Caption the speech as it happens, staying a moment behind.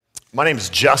My name is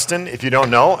Justin, if you don't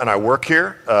know, and I work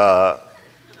here,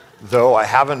 though I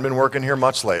haven't been working here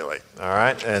much lately, all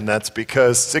right? And that's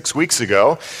because 6 weeks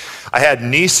ago, I had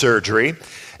knee surgery,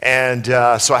 and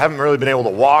so I haven't really been able to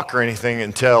walk or anything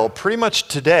until pretty much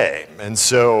today. And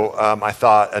so I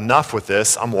thought, enough with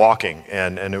this, I'm walking,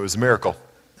 and it was a miracle.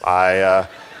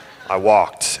 I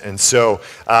walked. And so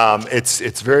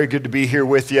it's very good to be here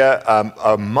with you.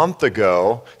 A month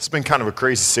ago, it's been kind of a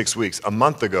crazy 6 weeks. A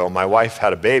month ago, my wife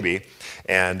had a baby,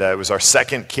 and it was our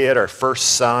second kid, our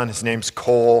first son. His name's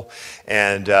Cole,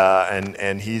 and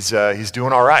he's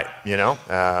doing all right, you know.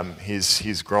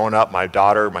 He's growing up. My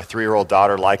 3-year-old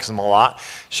daughter likes him a lot.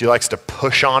 She likes to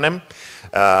push on him,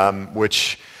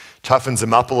 which toughens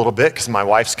him up a little bit because my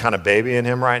wife's kind of babying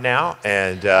him right now,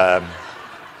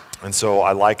 and so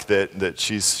I like that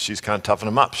she's kind of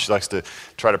toughening him up. She likes to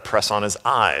try to press on his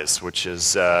eyes, which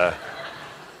is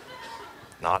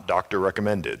not doctor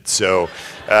recommended. So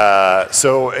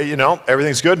you know,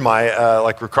 everything's good.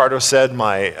 Like Ricardo said,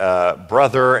 my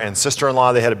brother and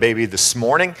sister-in-law, they had a baby this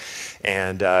morning,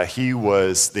 and he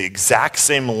was the exact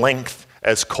same length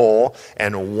as Cole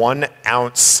and 1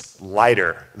 ounce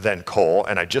lighter than Cole.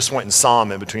 And I just went and saw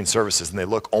him in between services, and they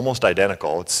look almost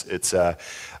identical.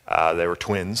 They were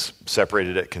twins,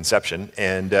 separated at conception,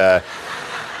 and you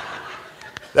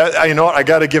know what? I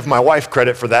got to give my wife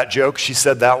credit for that joke. She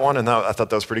said that one, and I thought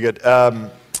that was pretty good.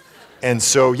 And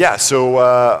so yeah,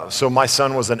 so my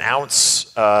son was 1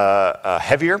 ounce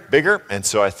heavier, bigger, and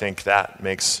so I think that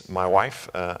makes my wife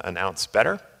 1 ounce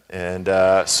better, and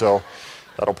so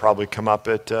that'll probably come up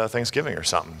at Thanksgiving or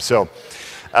something. So.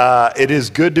 It is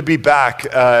good to be back.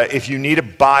 If you need a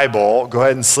Bible, go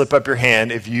ahead and slip up your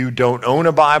hand. If you don't own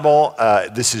a Bible,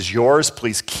 this is yours.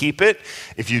 Please keep it.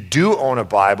 If you do own a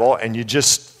Bible and you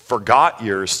just forgot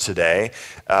yours today,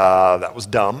 that was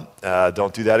dumb.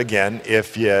 Don't do that again.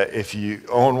 If you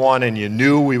own one and you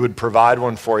knew we would provide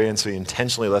one for you, and so you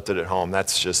intentionally left it at home,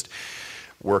 that's just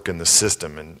working the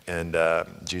system, and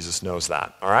Jesus knows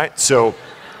that. All right? So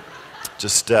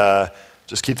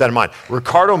just keep that in mind.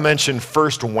 Ricardo mentioned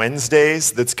First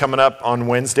Wednesdays that's coming up on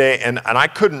Wednesday, and I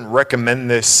couldn't recommend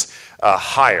this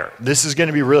higher. This is going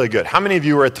to be really good. How many of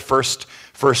you were at the first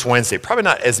Wednesday? Probably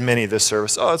not as many this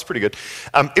service. Oh, that's pretty good.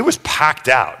 It was packed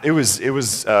out. It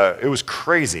was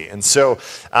crazy, and so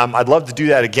I'd love to do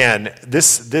that again.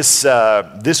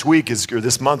 This week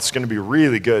this month is going to be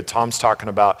really good. Tom's talking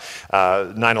about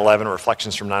 9/11,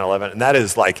 reflections from 9/11, and that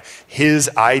is like his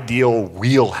ideal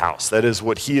wheelhouse. That is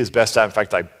what he is best at. In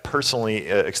fact, I personally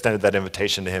extended that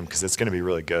invitation to him because it's going to be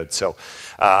really good. So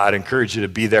I'd encourage you to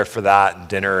be there for that and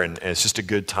dinner, and it's just a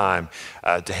good time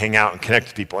to hang out and connect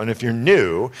with people. And if you're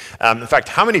new, in fact,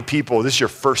 how many people, this is your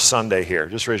first Sunday here?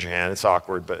 Just raise your hand. It's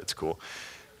awkward, but it's cool.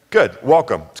 Good.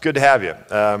 Welcome. It's good to have you.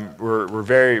 We're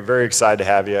very, very excited to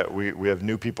have you. We have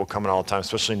new people coming all the time,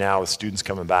 especially now with students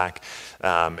coming back.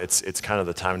 It's kind of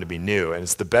the time to be new, and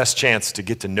it's the best chance to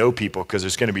get to know people because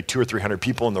there's going to be 200 or 300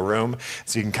 people in the room,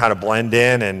 so you can kind of blend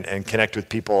in and connect with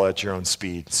people at your own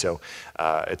speed. So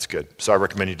it's good. So I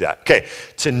recommend you do that. Okay,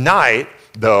 tonight,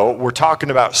 though, we're talking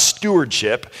about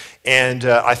stewardship, and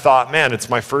I thought, man, it's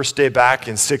my first day back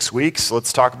in 6 weeks.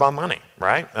 Let's talk about money.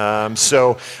 Right?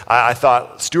 So I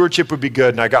thought stewardship would be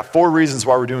good, and I got 4 reasons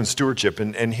why we're doing stewardship,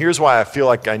 and here's why I feel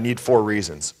like I need 4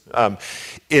 reasons.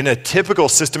 In a typical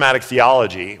systematic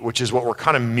theology, which is what we're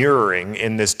kind of mirroring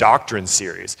in this doctrine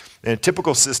series, in a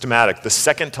typical systematic, the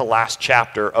second to last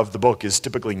chapter of the book is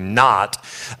typically not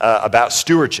about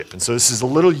stewardship, and so this is a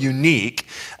little unique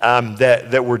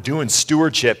that we're doing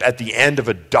stewardship at the end of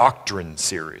a doctrine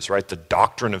series, right? The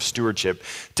doctrine of stewardship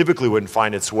typically wouldn't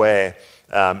find its way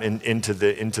into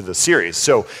the series.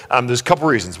 So there's a couple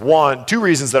reasons. 2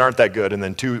 reasons that aren't that good, and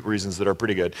then 2 reasons that are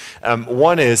pretty good.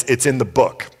 One is it's in the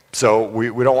book. So we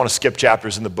don't want to skip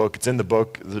chapters in the book. It's in the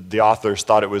book. The authors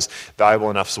thought it was valuable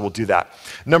enough, so we'll do that.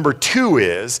 Number 2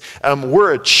 is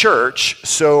we're a church,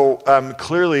 so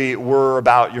clearly we're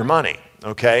about your money.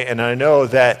 Okay, and I know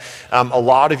that a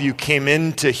lot of you came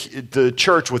into the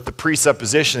church with the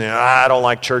presupposition, I don't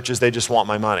like churches, they just want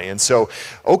my money. And so,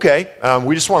 okay,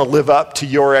 we just want to live up to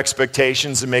your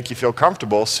expectations and make you feel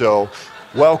comfortable, so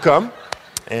welcome,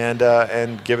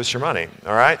 and give us your money,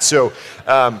 all right? So,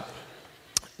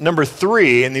 number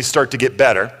 3, and these start to get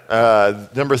better,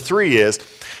 number 3 is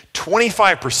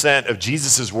 25% of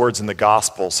Jesus' words in the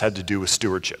Gospels had to do with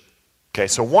stewardship. Okay,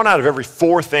 so 1 out of every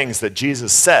 4 things that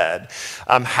Jesus said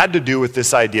had to do with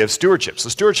this idea of stewardship. So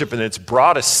stewardship in its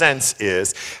broadest sense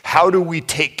is, how do we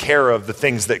take care of the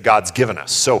things that God's given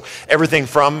us? So everything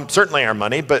from certainly our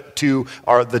money, but to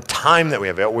the time that we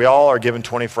have. We all are given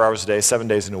 24 hours a day, 7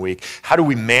 days in a week. How do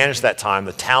we manage that time,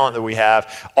 the talent that we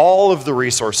have, all of the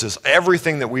resources,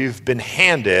 everything that we've been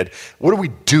handed? What do we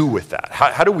do with that?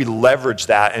 How do we leverage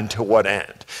that and to what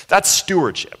end? That's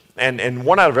stewardship. And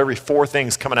 1 out of every 4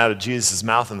 things coming out of Jesus'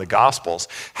 mouth in the Gospels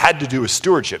had to do with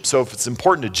stewardship. So if it's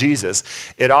important to Jesus,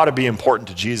 it ought to be important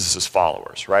to Jesus'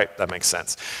 followers, right? That makes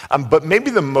sense. But maybe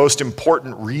the most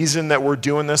important reason that we're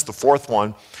doing this, the 4th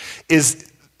one, is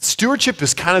stewardship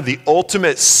is kind of the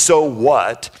ultimate so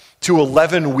what to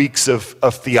 11 weeks of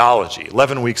theology,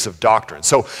 11 weeks of doctrine.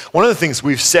 So one of the things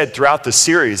we've said throughout the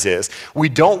series is we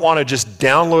don't want to just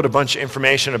download a bunch of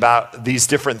information about these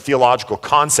different theological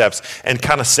concepts and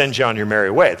kind of send you on your merry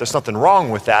way. There's nothing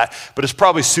wrong with that, but it's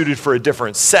probably suited for a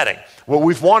different setting. What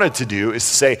we've wanted to do is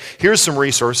to say, here's some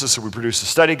resources. So we produced a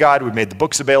study guide. We made the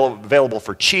books available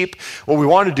for cheap. What we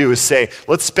want to do is say,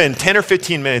 let's spend 10 or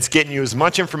 15 minutes getting you as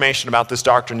much information about this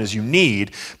doctrine as you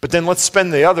need, but then let's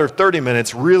spend the other 30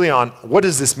 minutes really on what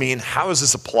does this mean? How does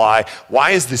this apply?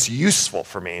 Why is this useful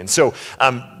for me? And so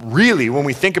really, when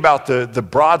we think about the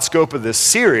broad scope of this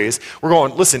series, we're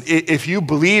going, listen, if you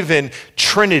believe in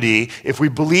Trinity, if we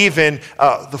believe in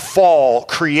the fall,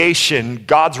 creation,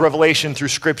 God's revelation through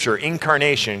Scripture,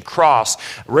 incarnation, cross,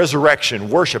 resurrection,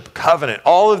 worship, covenant,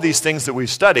 all of these things that we've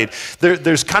studied,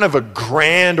 there's kind of a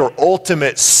grand or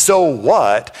ultimate so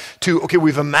what to, okay,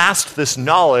 we've amassed this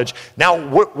knowledge. Now,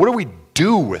 what do we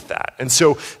do with that? And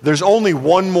so there's only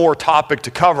one more topic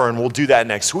to cover, and we'll do that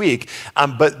next week.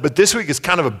 But this week is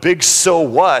kind of a big so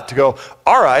what to go,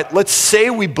 all right, let's say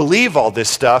we believe all this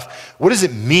stuff. What does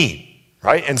it mean?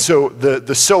 Right? And so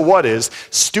the so what is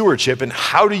stewardship, and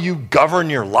how do you govern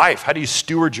your life? How do you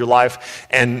steward your life,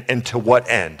 and to what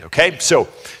end? Okay? So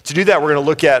to do that, we're going to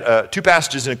look at 2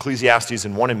 passages in Ecclesiastes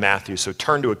and 1 in Matthew. So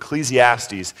turn to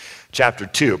Ecclesiastes chapter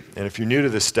 2. And if you're new to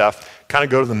this stuff, kind of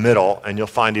go to the middle, and you'll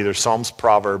find either Psalms,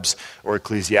 Proverbs, or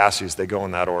Ecclesiastes. They go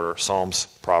in that order: Psalms,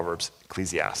 Proverbs,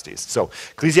 Ecclesiastes. So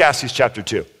Ecclesiastes chapter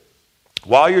 2.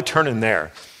 While you're turning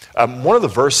there, one of the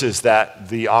verses that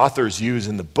the authors use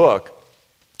in the book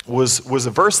was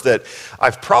a verse that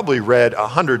I've probably read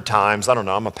 100 times. I don't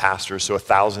know, I'm a pastor, so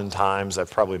 1,000 times I've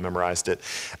probably memorized it.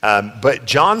 But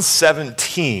John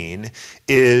 17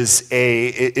 is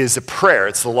a prayer.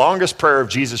 It's the longest prayer of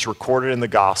Jesus recorded in the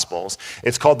Gospels.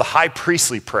 It's called the high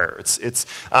priestly prayer. It's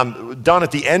done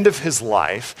at the end of his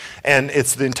life, and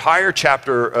it's the entire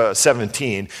chapter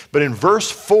 17. But in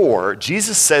verse 4,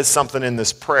 Jesus says something in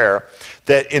this prayer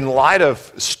that in light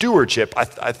of stewardship,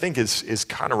 I think is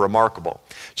kind of remarkable.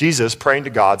 Jesus, praying to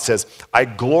God, says, I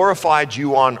glorified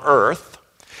you on earth,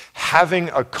 having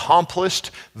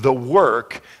accomplished the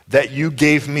work that you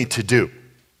gave me to do.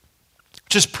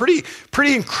 Just pretty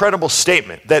incredible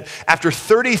statement that after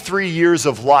 33 years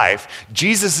of life,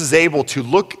 Jesus is able to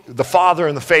look the Father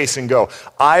in the face and go,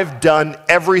 I've done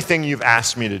everything you've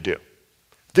asked me to do.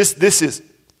 This is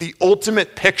the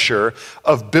ultimate picture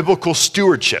of biblical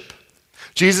stewardship.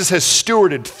 Jesus has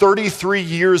stewarded 33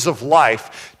 years of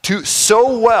life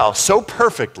so well, so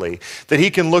perfectly, that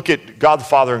he can look at God the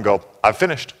Father and go, I've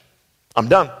finished. I'm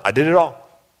done. I did it all.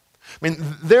 I mean,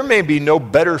 there may be no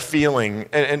better feeling,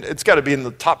 and it's got to be in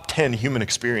the top 10 human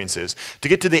experiences, to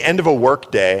get to the end of a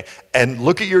work day and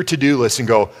look at your to-do list and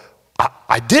go,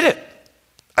 I did it.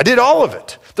 I did all of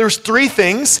it. There's 3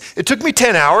 things. It took me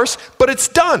 10 hours, but it's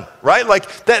done, right?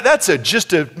 Like that's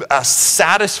just a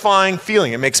satisfying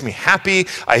feeling. It makes me happy.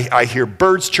 I hear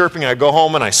birds chirping, and I go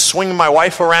home and I swing my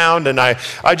wife around, and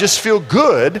I just feel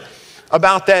good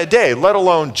about that day, let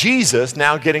alone Jesus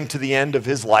now getting to the end of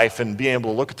his life and being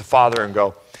able to look at the Father and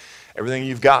go, everything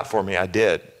you've got for me, I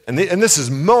did. And this is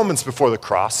moments before the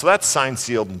cross, so that's signed,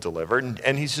 sealed, and delivered.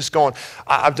 And he's just going,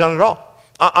 I've done it all.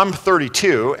 I'm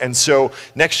 32, and so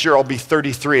next year I'll be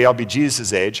 33. I'll be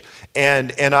Jesus' age,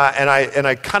 and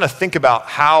I kind of think about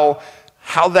how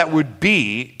that would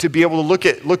be to be able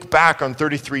to look back on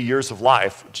 33 years of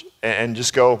life and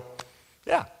just go,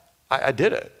 yeah, I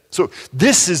did it. So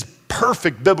this is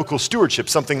perfect biblical stewardship,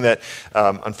 something that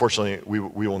unfortunately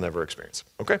we will never experience.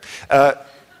 Okay,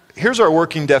 here's our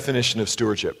working definition of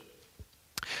stewardship.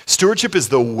 Stewardship is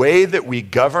the way that we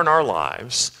govern our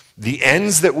lives, the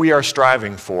ends that we are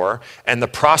striving for, and the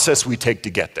process we take to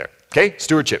get there. Okay?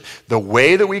 Stewardship. The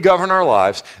way that we govern our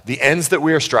lives, the ends that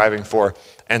we are striving for,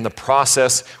 and the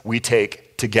process we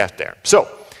take to get there. So,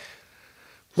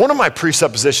 one of my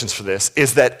presuppositions for this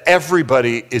is that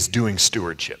everybody is doing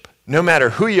stewardship. No matter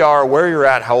who you are, where you're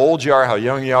at, how old you are, how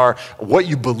young you are, what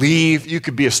you believe, you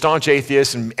could be a staunch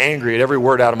atheist and angry at every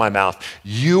word out of my mouth.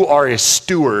 You are a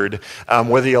steward,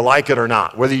 whether you like it or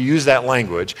not, whether you use that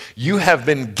language. You have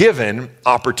been given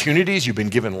opportunities, you've been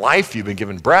given life, you've been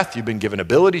given breath, you've been given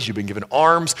abilities, you've been given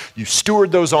arms. You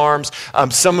steward those arms.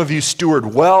 Some of you steward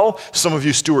well, some of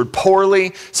you steward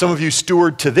poorly, some of you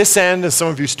steward to this end, and some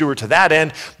of you steward to that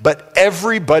end, but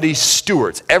everybody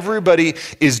stewards. Everybody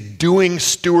is doing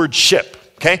stewardship.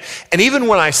 Okay? And even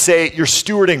when I say you're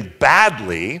stewarding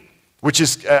badly, which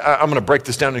is, I'm going to break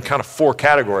this down into kind of 4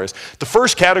 categories. The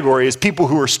first category is people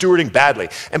who are stewarding badly.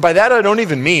 And by that, I don't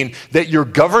even mean that you're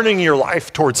governing your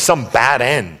life towards some bad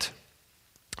end.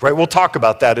 Right? We'll talk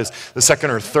about that as the second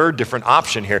or third different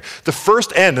option here. The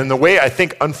first end, and the way I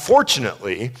think,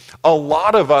 unfortunately, a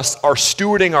lot of us are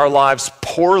stewarding our lives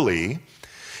poorly,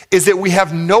 is that we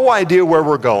have no idea where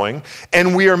we're going,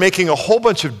 and we are making a whole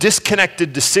bunch of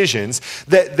disconnected decisions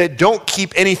that don't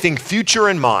keep anything future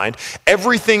in mind.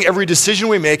 Every decision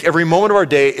we make, every moment of our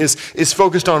day is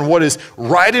focused on what is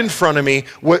right in front of me,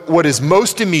 what is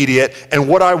most immediate, and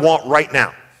what I want right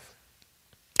now.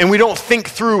 And we don't think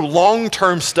through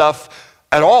long-term stuff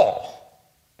at all.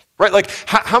 Right? Like,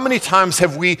 how many times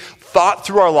have we thought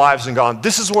through our lives and gone,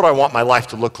 this is what I want my life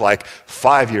to look like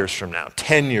 5 years from now,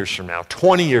 10 years from now,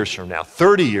 20 years from now,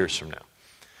 30 years from now.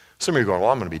 Some of you are going, well,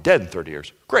 I'm going to be dead in 30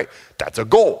 years. Great. That's a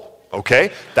goal,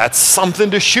 okay? That's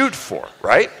something to shoot for,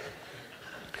 right?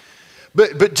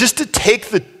 But just to take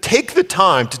the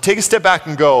time to take a step back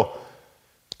and go,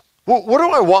 well, what do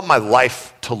I want my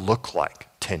life to look like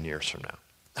 10 years from now?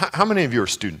 How many of you are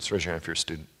students? Raise your hand if you're a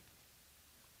student.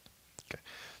 Okay.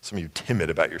 Some of you timid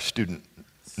about your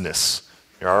studentness.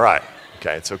 You're all right.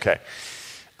 Okay, it's okay.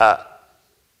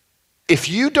 If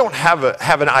you don't have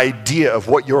an idea of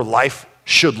what your life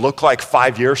should look like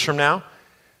 5 years from now,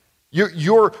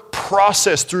 your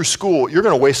process through school, you're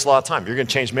going to waste a lot of time. You're going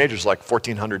to change majors like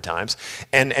 1,400 times,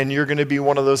 and you're going to be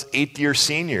one of those 8th-year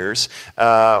seniors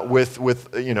with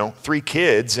 3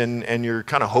 kids, and you're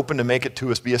kind of hoping to make it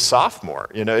to be a sophomore.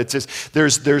 It's just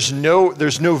there's no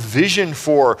vision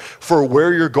for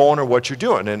where you're going or what you're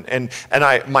doing, and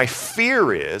my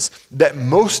fear is that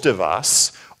most of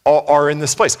us are in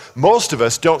this place. Most of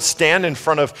us don't stand in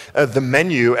front of the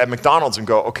menu at McDonald's and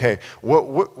go, okay,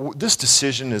 what this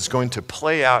decision is going to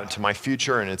play out into my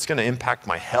future, and it's going to impact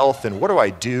my health, and what do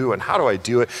I do, and how do I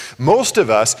do it? Most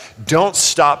of us don't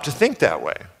stop to think that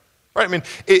way. Right? I mean,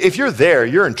 if you're there,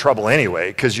 you're in trouble anyway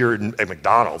because you're at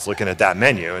McDonald's looking at that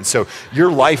menu, and so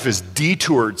your life is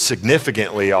detoured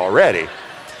significantly already.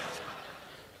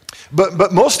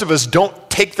 But most of us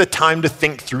don't take the time to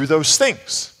think through those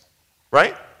things,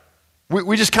 right?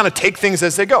 We just kind of take things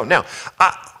as they go. Now,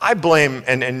 I blame,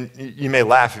 and you may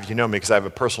laugh if you know me because I have a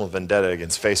personal vendetta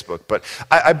against Facebook, but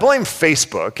I blame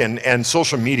Facebook and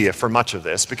social media for much of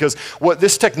this because what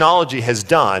this technology has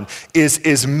done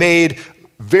is made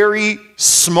very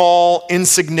small,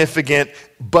 insignificant,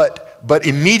 but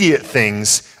immediate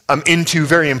things into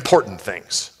very important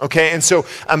things, okay? And so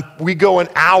we go an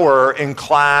hour in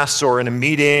class or in a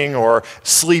meeting or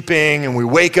sleeping, and we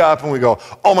wake up and we go,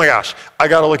 oh my gosh, I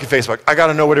gotta look at Facebook. I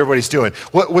gotta know what everybody's doing.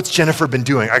 What's Jennifer been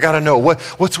doing? I gotta know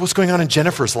what's going on in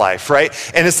Jennifer's life, right?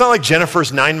 And it's not like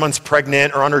Jennifer's 9 months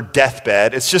pregnant or on her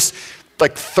deathbed. It's just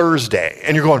like Thursday,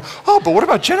 and you're going, oh, but what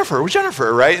about Jennifer? Who's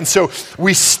Jennifer, right? And so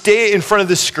we stay in front of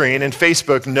the screen, and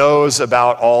Facebook knows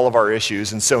about all of our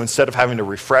issues, and so instead of having to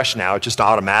refresh now, it just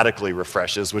automatically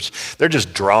refreshes, which they're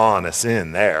just drawing us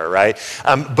in there, right?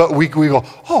 But we go,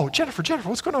 oh, Jennifer,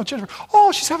 what's going on with Jennifer?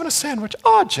 Oh, she's having a sandwich.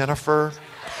 Oh, Jennifer.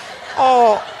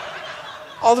 Oh,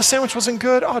 the sandwich wasn't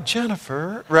good. Oh,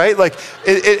 Jennifer, right? Like,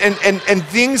 and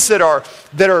things that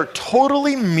are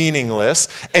totally meaningless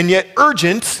and yet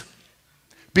urgent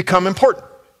become important.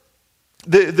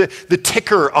 The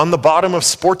ticker on the bottom of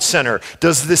SportsCenter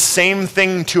does the same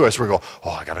thing to us. We go, oh,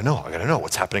 I gotta know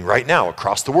what's happening right now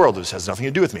across the world. This has nothing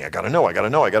to do with me. I gotta know.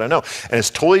 And it's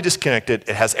totally disconnected.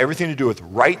 It has everything to do with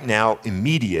right now,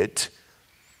 immediate.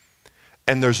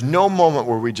 And there's no moment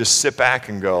where we just sit back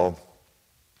and go,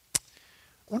 I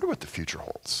wonder what the future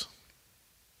holds.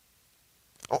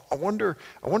 I wonder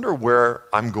where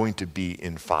I'm going to be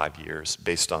in 5 years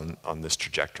based on this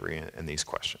trajectory and these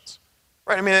questions.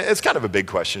 Right? I mean, it's kind of a big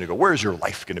question to go, where is your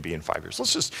life going to be in 5 years?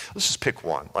 Let's just pick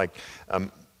one. Like,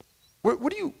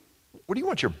 what do you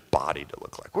want your body to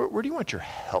look like? Where do you want your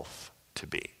health to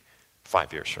be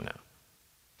 5 years from now?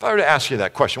 If I were to ask you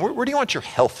that question, where do you want your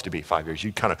health to be 5 years?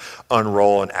 You'd kind of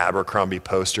unroll an Abercrombie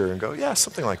poster and go, yeah,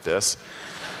 something like this.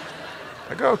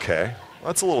 I go, okay. Well,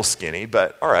 that's a little skinny,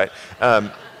 but all right.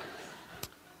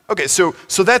 Okay, so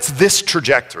that's this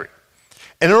trajectory.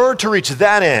 And in order to reach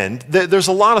that end, there's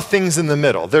a lot of things in the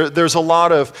middle. There's a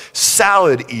lot of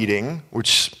salad eating,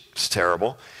 which is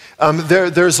terrible.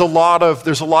 There's a lot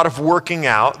of working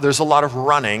out. There's a lot of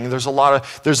running.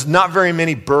 There's not very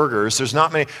many burgers. There's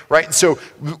not many, right? And so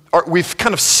we've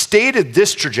kind of stated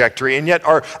this trajectory, and yet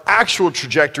our actual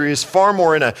trajectory is far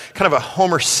more in a kind of a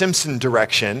Homer Simpson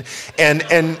direction, and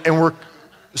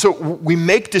so we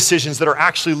make decisions that are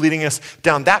actually leading us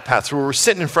down that path. So we're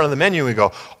sitting in front of the menu and we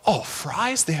go, oh,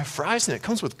 fries? They have fries and it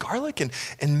comes with garlic and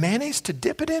mayonnaise to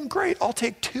dip it in? Great, I'll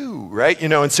take 2, right?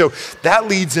 And so that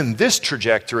leads in this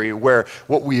trajectory where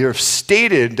what we have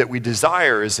stated that we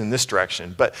desire is in this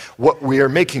direction, but what we are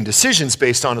making decisions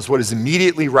based on is what is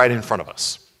immediately right in front of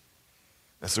us.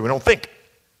 And so we don't think.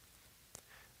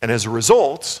 And as a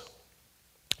result,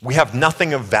 we have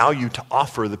nothing of value to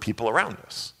offer the people around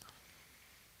us.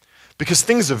 Because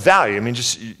things of value, you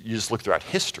just look throughout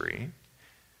history,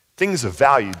 things of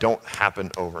value don't happen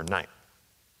overnight.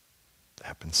 They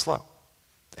happen slow.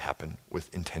 They happen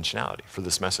with intentionality. For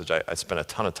this message, I spent a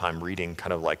ton of time reading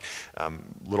kind of like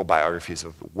little biographies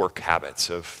of work habits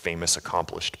of famous,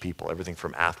 accomplished people, everything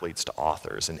from athletes to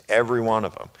authors, and every one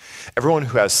of them, everyone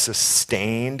who has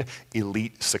sustained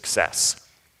elite success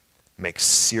makes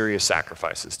serious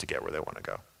sacrifices to get where they want to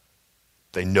go.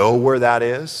 They know where that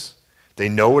is. They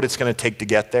know what it's going to take to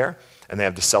get there, and they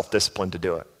have the self-discipline to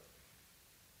do it.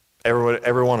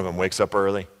 Every one of them wakes up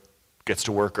early, gets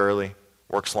to work early,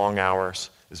 works long hours,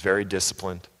 is very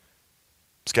disciplined,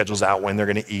 schedules out when they're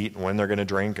going to eat and when they're going to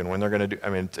drink and when they're going to do.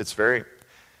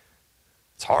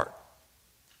 It's hard.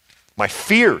 My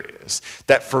fear is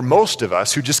that for most of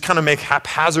us who just kind of make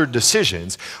haphazard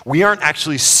decisions, we aren't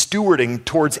actually stewarding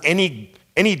towards any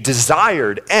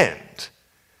desired end.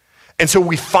 And so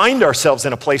we find ourselves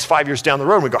in a place 5 years down the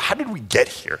road and we go, how did we get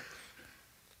here?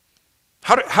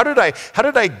 How did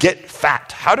I get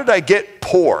fat? How did I get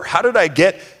poor? How did I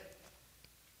get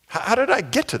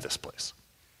to this place?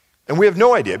 And we have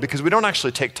no idea because we don't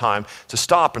actually take time to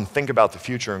stop and think about the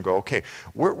future and go, okay,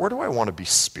 where do I want to be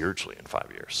spiritually in 5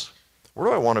 years? Where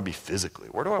do I want to be physically?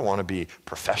 Where do I want to be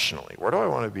professionally? Where do I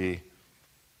want to be?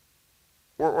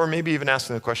 Or maybe even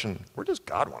asking the question, where does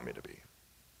God want me to be?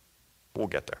 We'll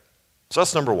get there. So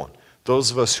that's number one,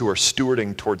 those of us who are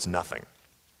stewarding towards nothing.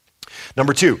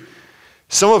 Number two,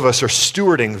 some of us are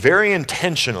stewarding very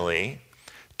intentionally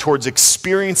towards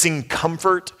experiencing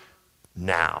comfort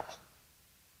now.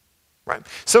 Right?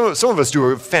 Some of us do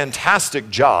a fantastic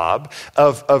job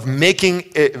of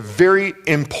making very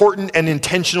important and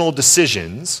intentional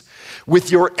decisions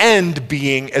with your end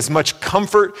being as much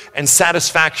comfort and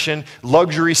satisfaction,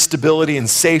 luxury, stability, and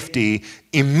safety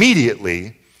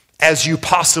immediately as you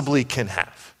possibly can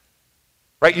have,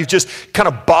 right? You've just kind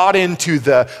of bought into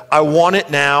I want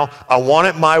it now, I want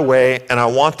it my way, and I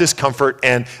want this comfort,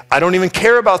 and I don't even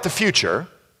care about the future,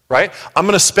 right? I'm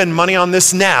going to spend money on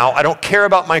this now. I don't care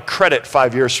about my credit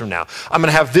 5 years from now. I'm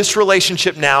going to have this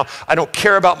relationship now. I don't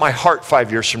care about my heart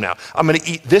 5 years from now. I'm going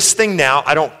to eat this thing now.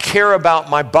 I don't care about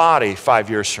my body 5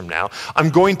 years from now.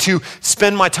 I'm going to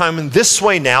spend my time in this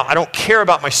way now. I don't care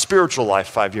about my spiritual life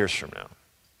 5 years from now.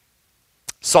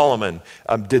 Solomon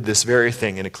did this very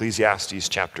thing in Ecclesiastes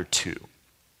chapter 2. It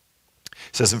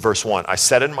says in verse 1, I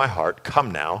said in my heart, come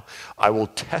now, I will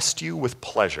test you with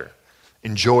pleasure.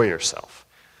 Enjoy yourself.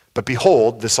 But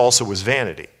behold, this also was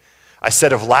vanity. I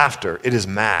said of laughter, it is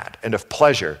mad, and of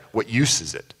pleasure, what use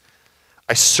is it?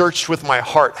 I searched with my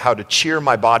heart how to cheer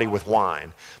my body with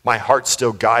wine, my heart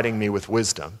still guiding me with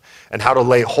wisdom, and how to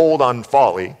lay hold on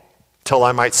folly, till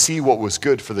I might see what was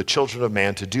good for the children of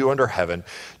man to do under heaven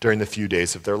during the few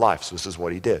days of their life. So this is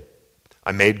what he did.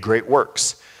 I made great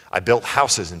works. I built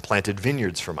houses and planted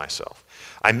vineyards for myself.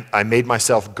 I made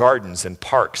myself gardens and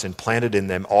parks and planted in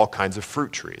them all kinds of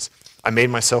fruit trees. I made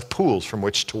myself pools from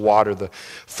which to water the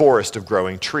forest of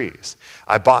growing trees.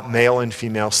 I bought male and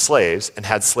female slaves and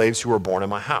had slaves who were born in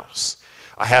my house.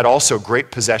 I had also great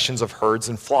possessions of herds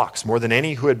and flocks, more than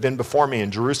any who had been before me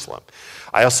in Jerusalem.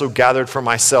 I also gathered for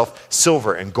myself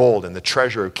silver and gold and the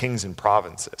treasure of kings and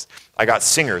provinces. I got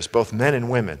singers, both men and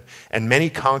women, and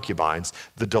many concubines,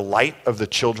 the delight of the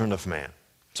children of man.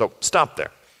 So stop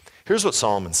there. Here's what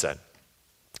Solomon said.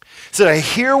 He said, I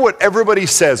hear what everybody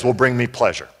says will bring me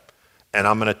pleasure, and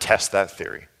I'm going to test that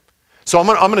theory. So I'm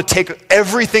going to take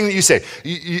everything that you say.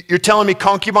 You're telling me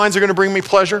concubines are going to bring me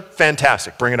pleasure?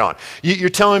 Fantastic, bring it on. You're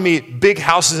telling me big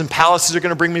houses and palaces are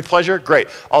going to bring me pleasure? Great,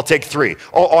 I'll take 3.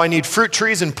 Oh, I need fruit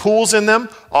trees and pools in them?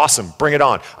 Awesome, bring it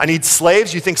on. I need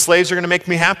slaves. You think slaves are going to make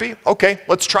me happy? Okay,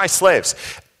 let's try slaves.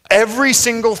 Every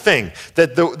single thing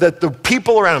that the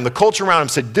people around him, the culture around him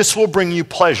said, this will bring you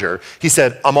pleasure, he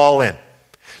said, I'm all in.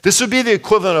 This would be the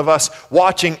equivalent of us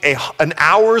watching an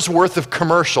hour's worth of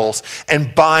commercials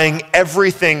and buying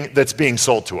everything that's being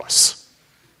sold to us.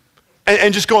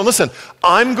 And just going, listen,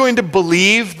 I'm going to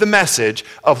believe the message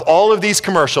of all of these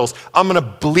commercials. I'm going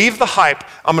to believe the hype.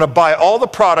 I'm going to buy all the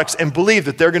products and believe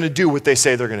that they're going to do what they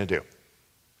say they're going to do.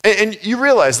 And you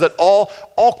realize that all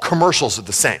commercials are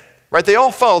the same, right? They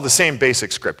all follow the same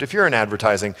basic script. If you're in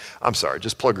advertising, I'm sorry,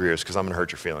 just plug your ears because I'm going to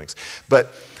hurt your feelings.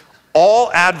 But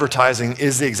all advertising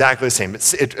is exactly the same.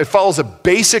 It follows a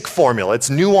basic formula. It's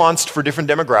nuanced for different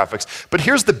demographics. But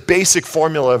here's the basic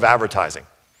formula of advertising.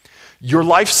 Your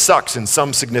life sucks in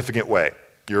some significant way.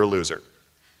 You're a loser.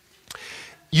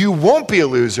 You won't be a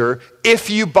loser if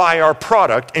you buy our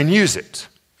product and use it.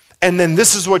 And then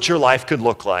this is what your life could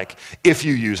look like if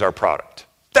you use our product.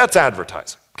 That's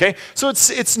advertising, okay? So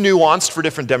it's nuanced for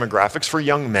different demographics. For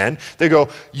young men, they go,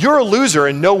 you're a loser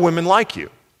and no women like you.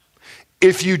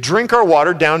 If you drink our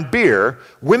watered down beer,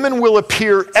 women will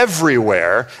appear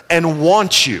everywhere and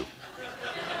want you.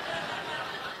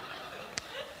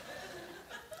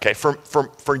 Okay,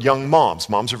 for young moms.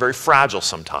 Moms are very fragile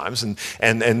sometimes,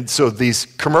 and so these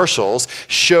commercials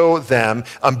show them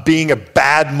being a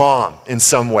bad mom in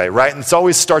some way, right? And it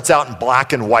always starts out in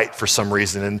black and white for some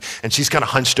reason, and she's kind of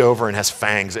hunched over and has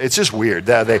fangs. It's just weird.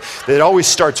 It always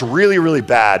starts really, really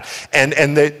bad,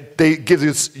 and they give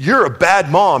this, you're a bad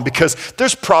mom because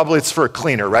it's for a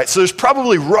cleaner, right? So there's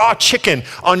probably raw chicken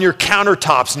on your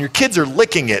countertops and your kids are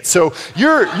licking it. So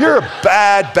you're a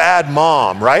bad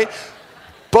mom, right?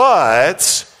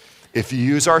 But if you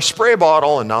use our spray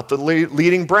bottle and not the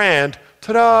leading brand,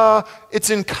 ta-da, it's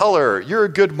in color. You're a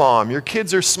good mom. Your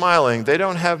kids are smiling. They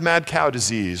don't have mad cow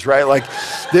disease, right? Like,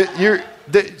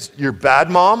 you're bad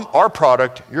mom, our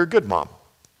product, you're a good mom.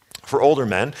 For older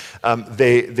men,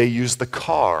 they use the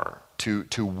car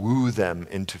to woo them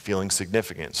into feeling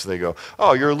significant. So they go,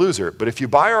 oh, you're a loser. But if you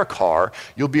buy our car,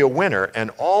 you'll be a winner,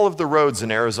 and all of the roads in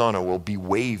Arizona will be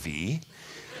wavy.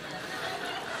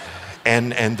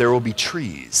 And there will be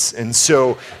trees. And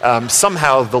so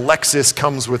somehow the Lexus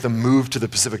comes with a move to the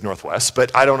Pacific Northwest,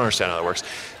 but I don't understand how that works.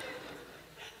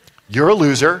 You're a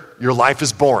loser. Your life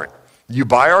is boring. You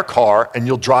buy our car and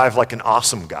you'll drive like an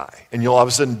awesome guy. And you'll all of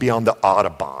a sudden be on the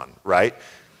Autobahn, right?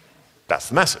 That's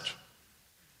the message.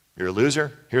 You're a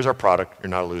loser. Here's our product.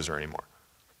 You're not a loser anymore.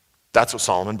 That's what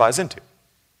Solomon buys into.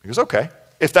 He goes, okay,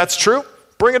 if that's true,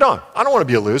 bring it on. I don't want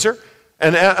to be a loser.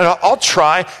 And I'll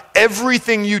try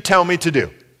everything you tell me to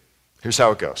do. Here's how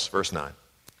it goes, verse 9.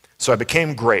 So I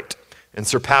became great and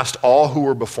surpassed all who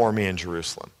were before me in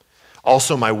Jerusalem.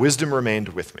 Also my wisdom remained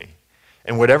with me.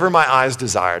 And whatever my eyes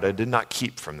desired, I did not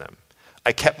keep from them.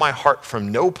 I kept my heart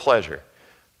from no pleasure,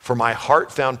 for my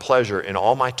heart found pleasure in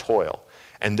all my toil,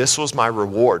 and this was my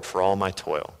reward for all my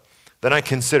toil. Then I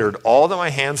considered all that my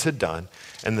hands had done,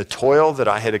 and the toil that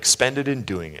I had expended in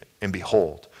doing it, and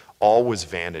behold, all was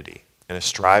vanity and a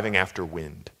striving after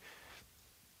wind,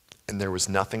 and there was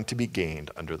nothing to be gained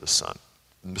under the sun.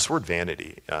 And this word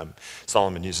vanity,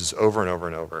 Solomon uses over and over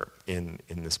and over in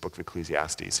this book of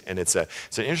Ecclesiastes, and it's an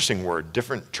interesting word.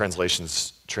 Different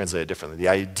translations translate it differently. The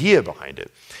idea behind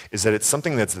it is that it's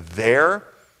something that's there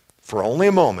for only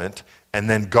a moment and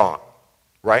then gone,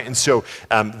 right? And so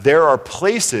there are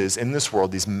places in this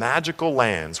world, these magical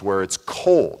lands, where it's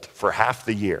cold for half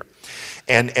the year.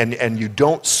 And you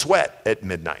don't sweat at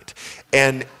midnight.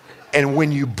 And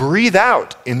when you breathe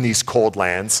out in these cold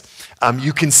lands,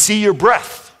 you can see your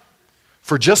breath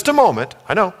for just a moment.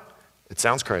 I know, it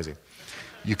sounds crazy.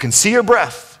 You can see your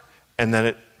breath, and then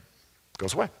it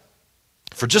goes away.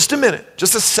 For just a minute,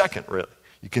 just a second, really.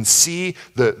 You can see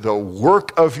the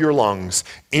work of your lungs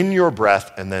in your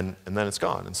breath, and then it's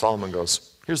gone. And Solomon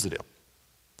goes, here's the deal.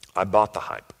 I bought the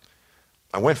hype.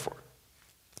 I went for it.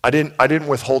 I didn't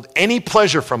withhold any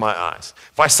pleasure from my eyes.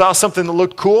 If I saw something that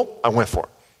looked cool, I went for it.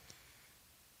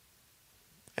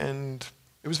 And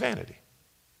it was vanity.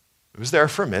 It was there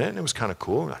for a minute, and it was kind of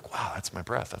cool. I'm like, wow, that's my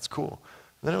breath. That's cool.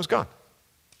 And then it was gone.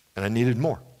 And I needed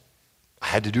more. I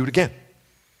had to do it again.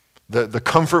 The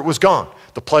comfort was gone.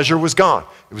 The pleasure was gone.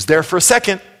 It was there for a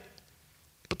second,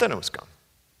 but then it was gone.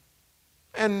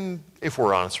 And if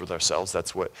we're honest with ourselves,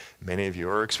 that's what many of you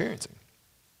are experiencing.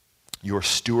 You're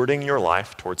stewarding your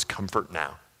life towards comfort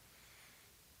now,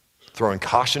 throwing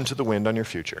caution to the wind on your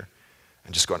future,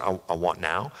 and just going, I want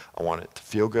now. I want it to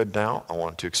feel good now. I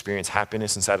want to experience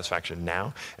happiness and satisfaction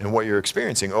now. And what you're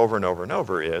experiencing over and over and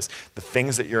over is the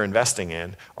things that you're investing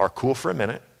in are cool for a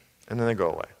minute, and then they go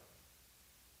away.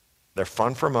 They're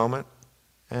fun for a moment,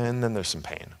 and then there's some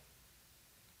pain.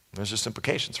 There's just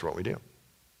implications for what we do.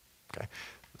 Okay.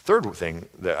 The third thing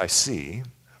that I see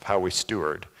of how we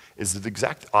steward is the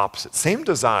exact opposite. Same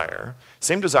desire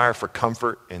for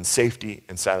comfort and safety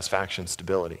and satisfaction,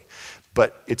 stability,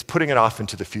 but it's putting it off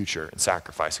into the future and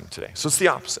sacrificing today. So it's the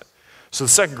opposite. So the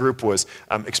second group was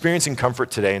experiencing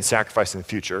comfort today and sacrificing the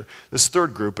future. This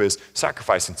third group is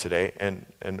sacrificing today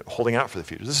and holding out for the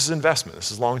future. This is investment.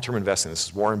 This is long-term investing. This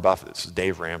is Warren Buffett. This is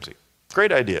Dave Ramsey.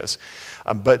 Great ideas.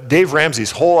 But Dave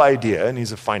Ramsey's whole idea, and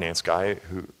he's a finance guy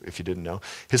who, if you didn't know,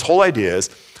 his whole idea is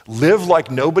live like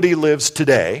nobody lives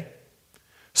today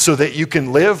so that you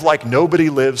can live like nobody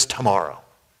lives tomorrow.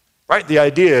 Right? The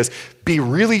idea is be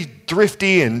really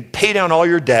thrifty and pay down all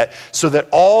your debt so that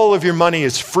all of your money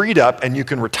is freed up and you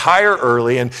can retire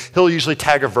early. And he'll usually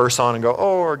tag a verse on and go,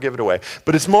 oh, or give it away.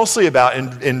 But it's mostly about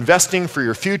investing for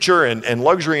your future and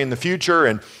luxury in the future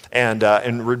and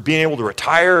being able to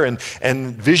retire and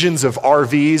visions of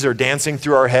RVs are dancing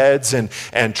through our heads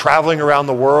and traveling around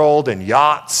the world and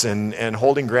yachts and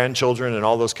holding grandchildren and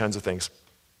all those kinds of things.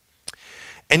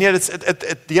 And yet it's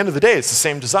at the end of the day, it's the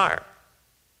same desire.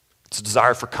 It's a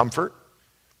desire for comfort,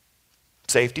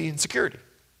 safety, and security.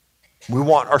 We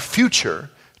want our future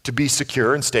to be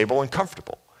secure and stable and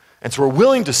comfortable. And so we're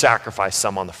willing to sacrifice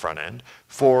some on the front end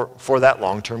for that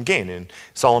long-term gain. And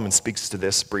Solomon speaks to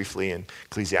this briefly in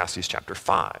Ecclesiastes chapter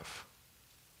 5.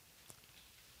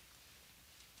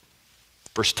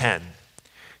 Verse 10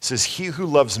 says, "He who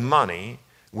loves money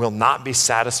will not be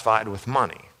satisfied with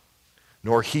money,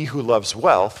 nor he who loves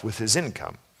wealth with his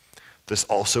income. This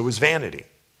also is vanity.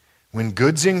 When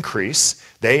goods increase,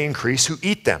 they increase who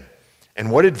eat them. And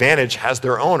what advantage has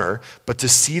their owner but to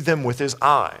see them with his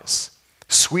eyes?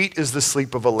 Sweet is the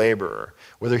sleep of a laborer,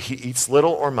 whether he eats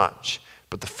little or much,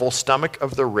 but the full stomach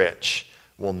of the rich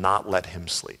will not let him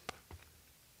sleep."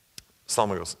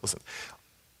 Solomon goes, listen,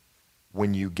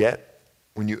 when you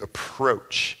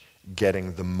approach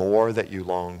getting the more that you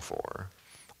long for,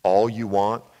 all you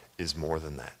want is more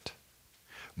than that.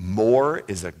 More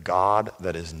is a God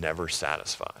that is never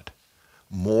satisfied.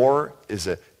 More is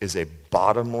a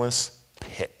bottomless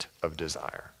pit of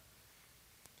desire.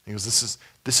 He goes,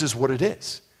 this is what it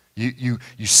is. You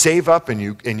save up and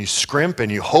you scrimp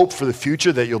and you hope for the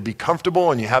future that you'll be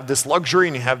comfortable and you have this luxury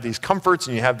and you have these comforts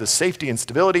and you have this safety and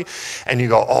stability and you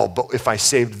go, oh, but if I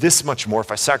saved this much more,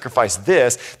 if I sacrifice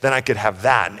this, then I could have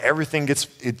that. And everything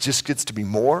just gets to be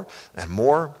more and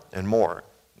more and more.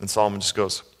 And Solomon just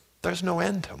goes, there's no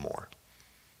end to more.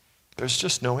 There's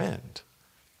just no end.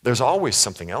 There's always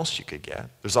something else you could get.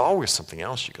 There's always something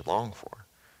else you could long for.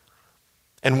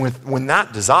 And when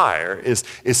that desire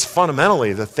is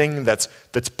fundamentally the thing that's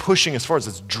pushing us forward,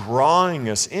 that's drawing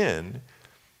us in,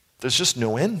 there's just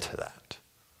no end to that.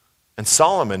 And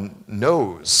Solomon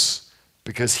knows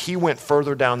because he went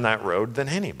further down that road than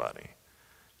anybody.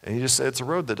 And he just said it's a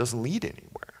road that doesn't lead anywhere.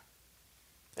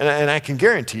 And I can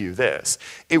guarantee you this,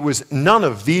 it was none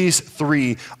of these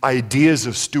three ideas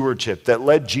of stewardship that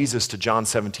led Jesus to John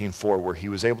 17:4, where he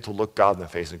was able to look God in the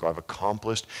face and go, I've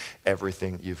accomplished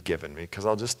everything you've given me. Because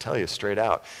I'll just tell you straight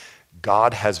out,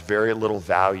 God has very little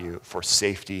value for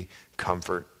safety,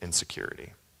 comfort, and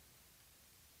security.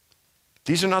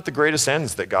 These are not the greatest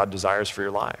ends that God desires for your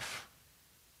life.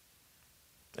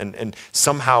 And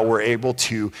somehow we're able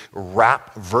to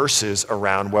wrap verses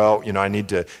around, well, I need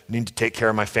to take care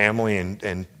of my family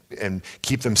and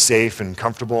keep them safe and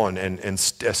comfortable and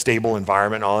a stable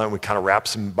environment and all that. And we kind of wrap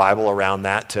some Bible around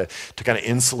that to kind of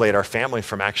insulate our family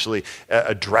from actually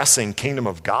addressing kingdom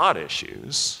of God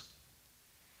issues.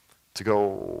 To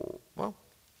go, well,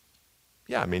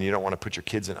 yeah, you don't want to put your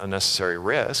kids in unnecessary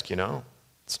risk,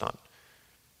 It's not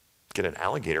get an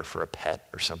alligator for a pet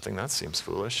or something. That seems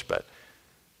foolish, but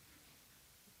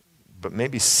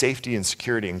maybe safety and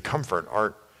security and comfort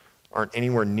aren't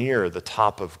anywhere near the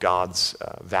top of God's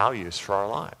values for our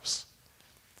lives.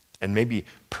 And maybe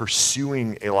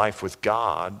pursuing a life with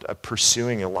God,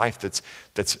 pursuing a life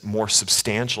that's more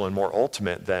substantial and more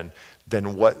ultimate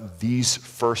than what these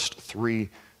first three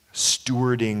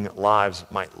stewarding lives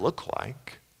might look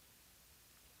like,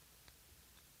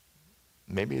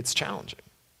 maybe it's challenging.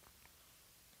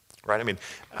 Right?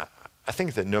 I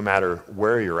think that no matter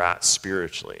where you're at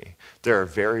spiritually, there are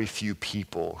very few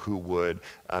people who would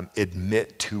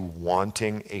admit to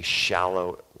wanting a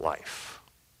shallow life.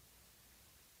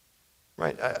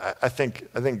 Right? I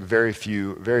think very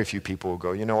few people will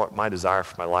go, you know what, my desire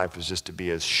for my life is just to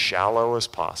be as shallow as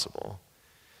possible,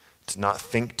 to not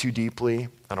think too deeply.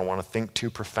 I don't want to think too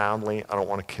profoundly. I don't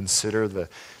want to consider the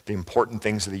important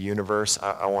things of the universe.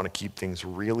 I want to keep things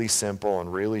really simple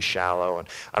and really shallow. And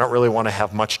I don't really want to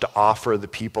have much to offer the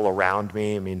people around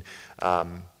me.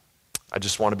 I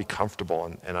just want to be comfortable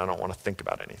and I don't want to think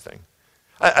about anything.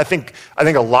 I think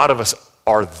a lot of us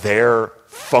are there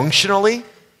functionally,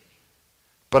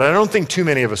 But I don't think too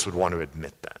many of us would want to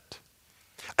admit that.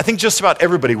 I think just about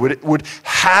everybody would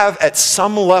have at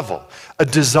some level a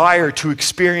desire to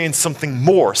experience something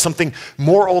more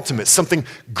ultimate, something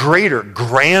greater,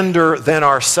 grander than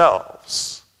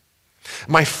ourselves.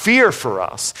 My fear for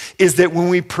us is that when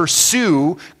we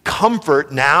pursue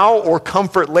comfort now or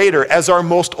comfort later as our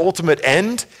most ultimate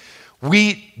end,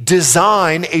 we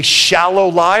design a shallow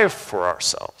life for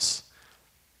ourselves,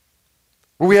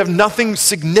 where we have nothing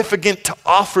significant to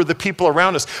offer the people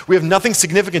around us. We have nothing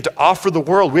significant to offer the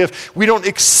world. We don't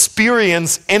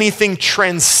experience anything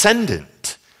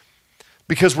transcendent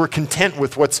because we're content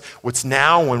with what's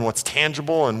now and what's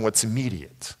tangible and what's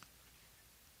immediate.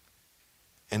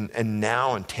 And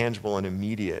now and tangible and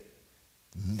immediate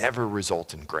never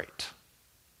result in great.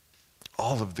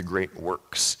 All of the great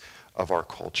works of our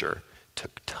culture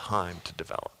took time to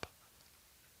develop,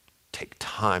 take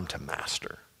time to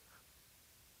master,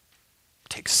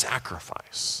 take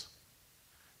sacrifice.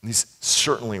 And these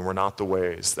certainly were not the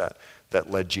ways that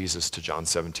led Jesus to John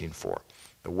 17:4.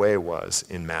 The way was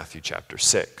in Matthew chapter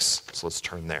 6. So let's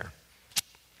turn there.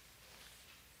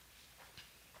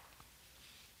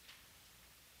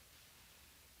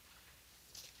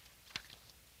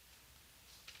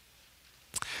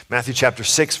 Matthew chapter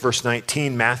 6, verse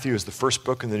 19. Matthew is the first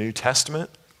book in the New Testament.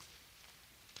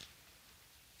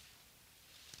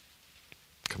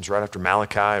 Comes right after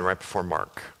Malachi and right before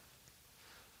Mark.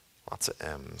 Lots of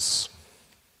M's.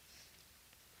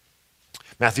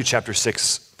 Matthew chapter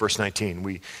 6, verse 19.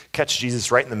 We catch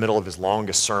Jesus right in the middle of his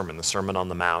longest sermon, the Sermon on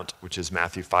the Mount, which is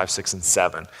Matthew 5, 6, and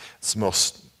 7. It's the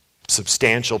most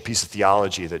substantial piece of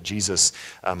theology that Jesus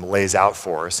lays out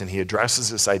for us, and he addresses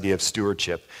this idea of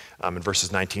stewardship in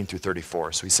verses 19 through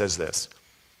 34. So he says this: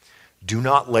 "Do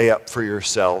not lay up for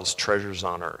yourselves treasures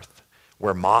on earth,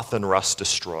 where moth and rust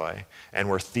destroy, and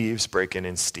where thieves break in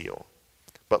and steal.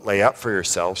 But lay up for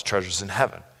yourselves treasures in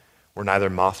heaven, where neither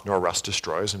moth nor rust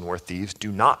destroys, and where thieves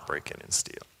do not break in and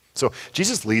steal." So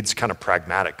Jesus leads kind of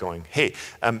pragmatic, going, hey,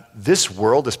 this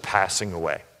world is passing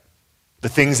away. The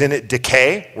things in it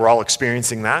decay. We're all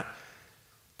experiencing that.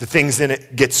 The things in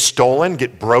it get stolen,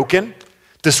 get broken.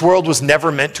 This world was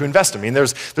never meant to invest. I mean,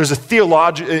 there's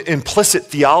a implicit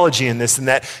theology in this, in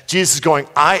that Jesus is going,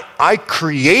 I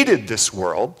created this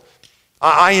world.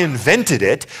 I invented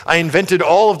it. I invented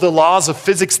all of the laws of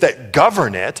physics that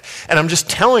govern it. And I'm just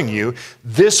telling you,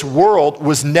 this world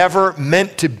was never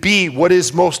meant to be what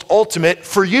is most ultimate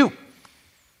for you.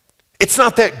 It's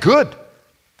not that good.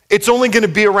 It's only going to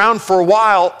be around for a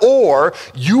while, or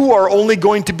you are only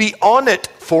going to be on it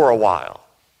for a while.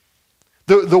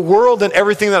 The world and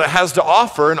everything that it has to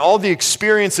offer and all the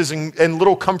experiences and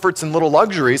little comforts and little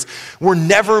luxuries were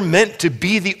never meant to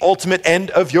be the ultimate end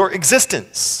of your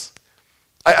existence.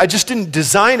 I just didn't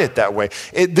design it that way.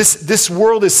 This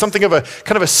world is something of a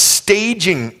kind of a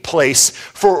staging place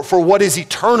for what is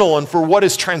eternal and for what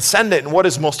is transcendent and what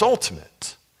is most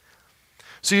ultimate.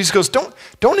 So he just goes,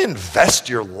 don't invest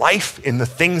your life in the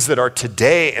things that are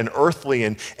today and earthly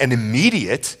and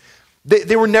immediate.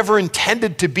 They were never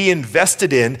intended to be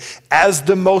invested in as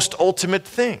the most ultimate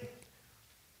thing.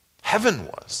 Heaven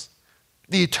was.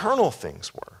 The eternal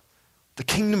things were. The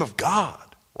kingdom of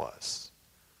God was.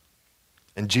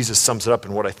 And Jesus sums it up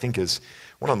in what I think is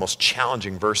one of the most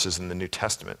challenging verses in the New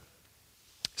Testament.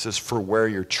 He says, "For where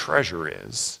your treasure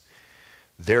is,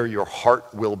 there your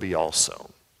heart will be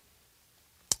also."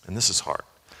 And this is hard.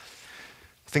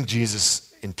 I think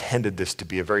Jesus intended this to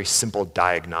be a very simple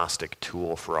diagnostic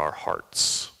tool for our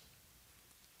hearts.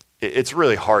 It's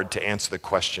really hard to answer the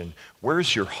question,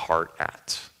 where's your heart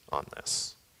at on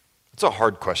this? It's a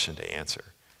hard question to answer.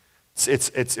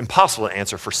 It's impossible to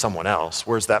answer for someone else.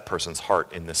 Where's that person's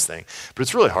heart in this thing? But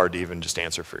it's really hard to even just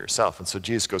answer for yourself. And so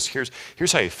Jesus goes,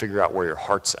 here's how you figure out where your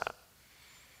heart's at.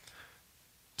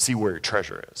 See where your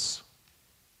treasure is.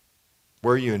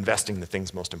 Where are you investing the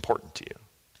things most important to you?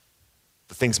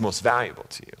 The things most valuable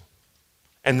to you?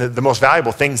 And the most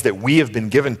valuable things that we have been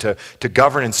given to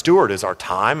govern and steward is our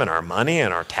time and our money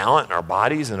and our talent and our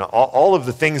bodies and all of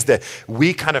the things that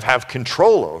we kind of have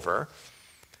control over.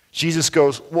 Jesus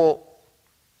goes, well,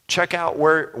 check out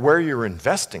where you're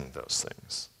investing those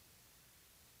things.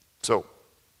 So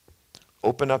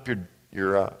open up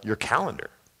your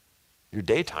calendar, your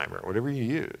day timer, whatever you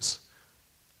use.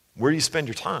 Where do you spend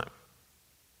your time?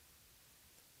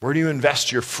 Where do you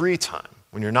invest your free time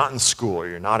when you're not in school or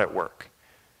you're not at work?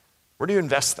 Where do you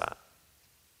invest that?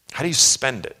 How do you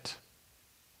spend it?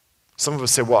 Some of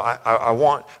us say, well,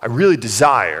 I really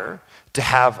desire to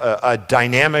have a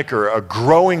dynamic or a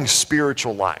growing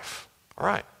spiritual life. All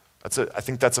right, I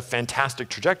think that's a fantastic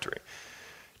trajectory.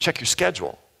 Check your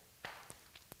schedule.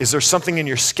 Is there something in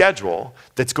your schedule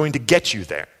that's going to get you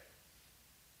there?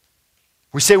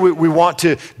 We say we want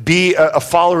to be a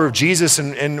follower of Jesus,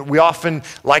 and we often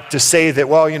like to say that,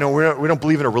 well, we don't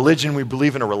believe in a religion, we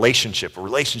believe in a relationship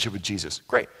with Jesus.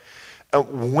 Great.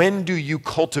 When do you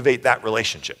cultivate that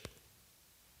relationship?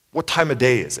 What time of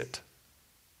day is it?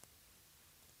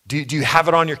 Do you have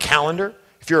it on your calendar?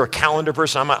 If you're a calendar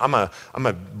person, I'm a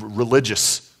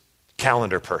religious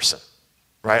calendar person.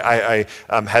 Right,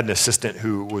 I had an assistant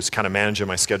who was kind of managing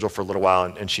my schedule for a little while,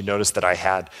 and she noticed that I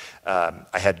had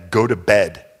go to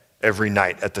bed every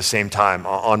night at the same time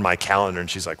on my calendar, and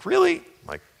she's like, "Really?" I'm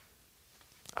like,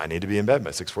 I need to be in bed by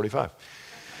 6:45.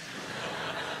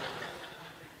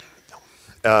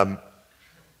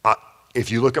 If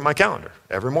you look at my calendar,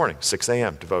 every morning, 6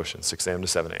 a.m. devotion, 6 a.m. to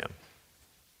 7 a.m.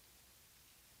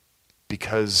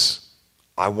 Because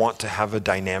I want to have a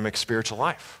dynamic spiritual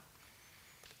life.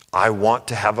 I want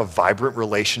to have a vibrant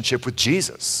relationship with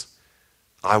Jesus.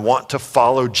 I want to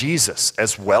follow Jesus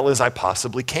as well as I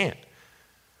possibly can.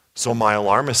 So my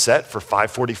alarm is set for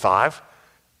 5:45,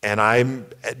 and I'm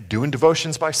doing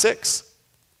devotions by 6,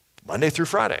 Monday through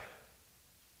Friday.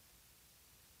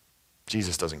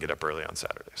 Jesus doesn't get up early on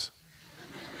Saturdays.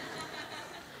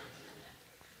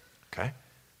 Okay?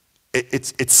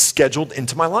 It's scheduled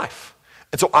into my life.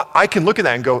 And so I can look at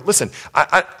that and go, listen,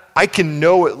 I can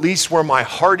know at least where my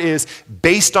heart is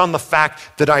based on the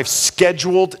fact that I've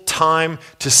scheduled time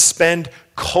to spend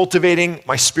cultivating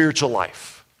my spiritual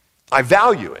life. I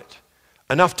value it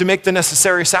enough to make the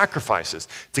necessary sacrifices,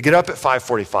 to get up at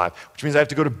 5:45, which means I have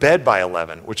to go to bed by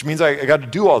 11, which means I got to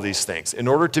do all these things in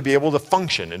order to be able to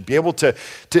function and be able to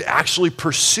actually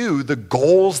pursue the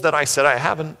goals that I said I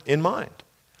have in mind.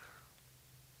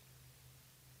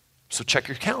 So check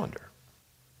your calendar.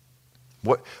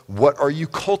 What are you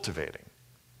cultivating?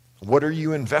 What are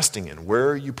you investing in? Where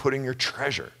are you putting your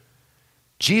treasure?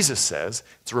 Jesus says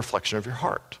it's a reflection of your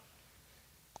heart.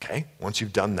 Okay, once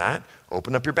you've done that,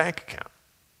 open up your bank account.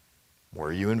 Where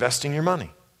are you investing your money?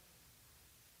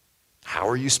 How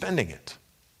are you spending it?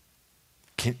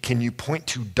 Can you point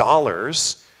to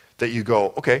dollars that you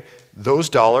go, okay, those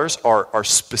dollars are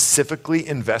specifically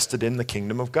invested in the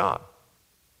kingdom of God?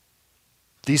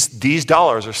 These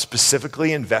dollars are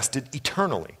specifically invested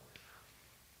eternally.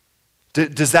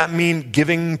 Does that mean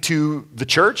giving to the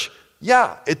church?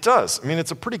 Yeah, it does. I mean, it's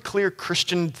a pretty clear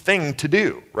Christian thing to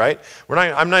do, right?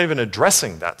 I'm not even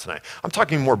addressing that tonight. I'm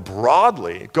talking more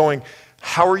broadly, going,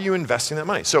 how are you investing that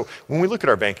money? So when we look at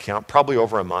our bank account, probably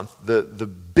over a month, the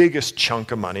biggest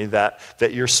chunk of money that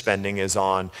you're spending is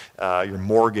on your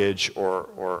mortgage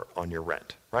or on your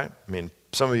rent, right? I mean,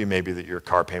 some of you maybe that your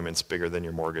car payment's bigger than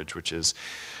your mortgage, which is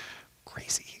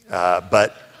crazy.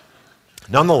 But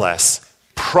nonetheless,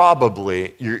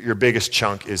 probably your biggest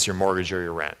chunk is your mortgage or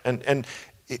your rent. And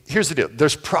here's the deal.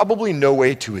 There's probably no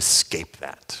way to escape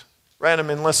that, right? I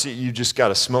mean, unless you just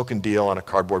got a smoking deal on a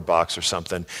cardboard box or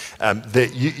something,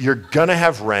 that you're going to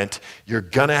have rent, you're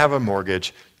going to have a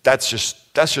mortgage. That's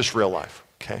just real life,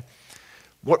 okay?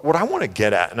 What I want to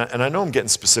get at, and I know I'm getting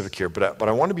specific here, but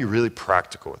I want to be really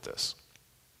practical with this.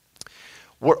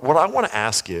 What I want to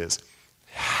ask is,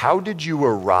 how did you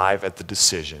arrive at the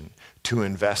decision to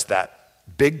invest that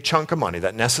big chunk of money,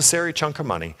 that necessary chunk of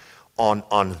money,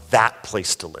 on that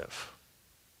place to live?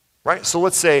 Right? So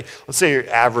let's say your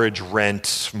average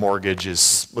rent mortgage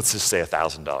is, let's just say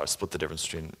 $1,000. Split the difference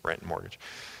between rent and mortgage.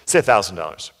 Say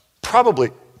 $1,000.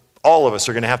 Probably all of us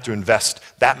are going to have to invest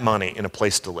that money in a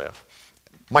place to live.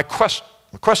 My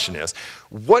question is,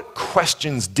 what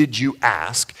questions did you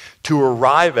ask to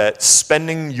arrive at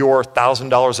spending your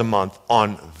 $1,000 a month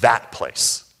on that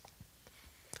place?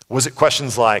 Was it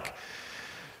questions like,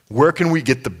 where can we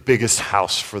get the biggest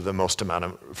house for the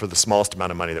smallest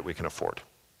amount of money that we can afford?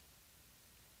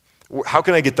 How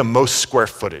can I get the most square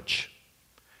footage?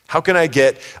 How can I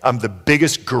get the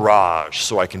biggest garage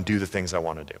so I can do the things I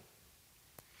want to do?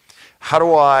 How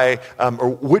do I, or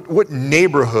what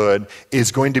neighborhood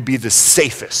is going to be the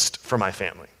safest for my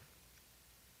family?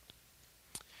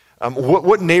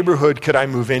 What neighborhood could I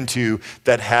move into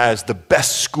that has the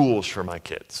best schools for my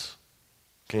kids?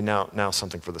 Okay, now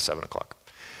something for the 7 o'clock.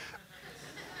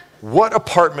 What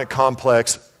apartment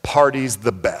complex parties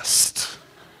the best?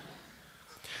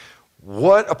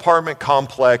 What apartment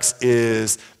complex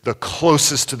is the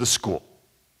closest to the school?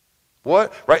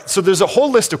 What? Right? So there's a whole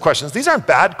list of questions. These aren't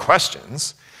bad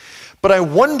questions, but I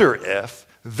wonder if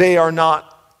they are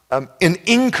not an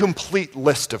incomplete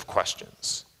list of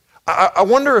questions. I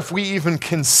wonder if we even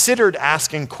considered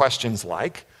asking questions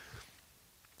like,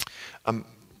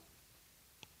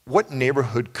 what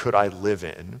neighborhood could I live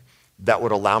in that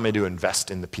would allow me to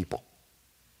invest in the people?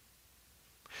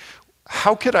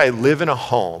 how could I live in a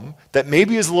home that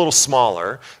maybe is a little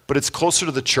smaller, but it's closer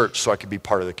to the church so I could be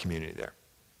part of the community there?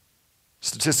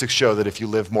 Statistics show that if you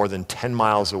live more than 10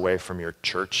 miles away from your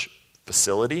church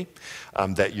facility,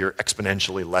 that you're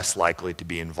exponentially less likely to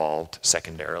be involved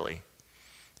secondarily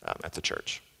at the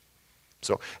church.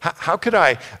 So how could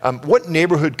what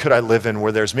neighborhood could I live in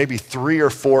where there's maybe 3 or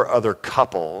 4 other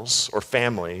couples or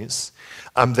families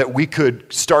that we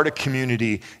could start a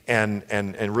community and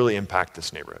really impact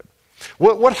this neighborhood?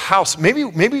 What house, maybe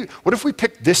what if we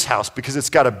picked this house because it's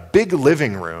got a big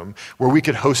living room where we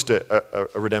could host a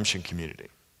redemption community?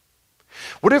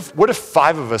 What if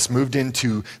 5 of us moved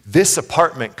into this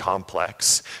apartment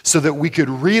complex so that we could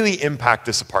really impact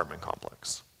this apartment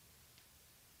complex?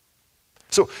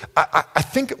 So I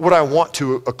think what I want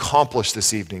to accomplish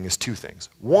this evening is 2 things.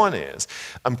 One is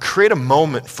create a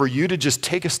moment for you to just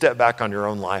take a step back on your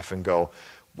own life and go,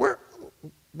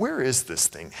 where is this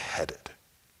thing headed?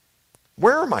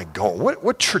 Where am I going?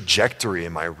 What trajectory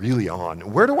am I really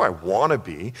on? Where do I want to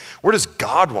be? Where does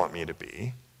God want me to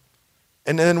be?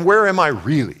 And then where am I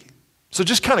really? So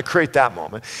just kind of create that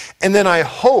moment. And then I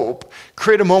hope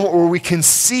create a moment where we can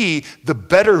see the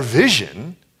better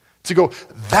vision to go,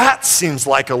 that seems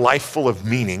like a life full of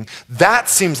meaning. That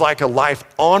seems like a life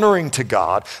honoring to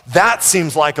God. That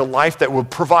seems like a life that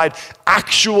would provide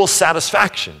actual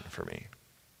satisfaction for me.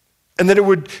 And that it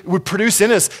would produce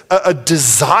in us a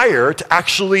desire to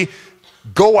actually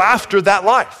go after that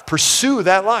life, pursue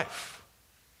that life.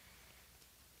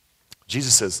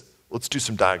 Jesus says, let's do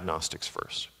some diagnostics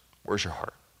first. Where's your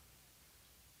heart?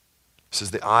 He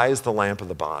says, the eye is the lamp of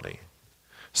the body.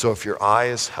 So if your eye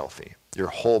is healthy, your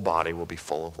whole body will be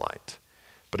full of light.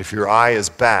 But if your eye is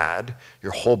bad,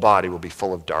 your whole body will be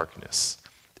full of darkness.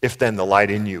 If then the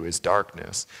light in you is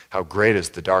darkness, how great is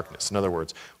the darkness? In other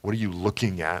words, what are you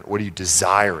looking at? What are you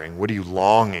desiring? What are you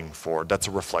longing for? That's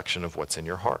a reflection of what's in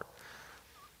your heart.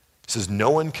 It says,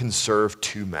 no one can serve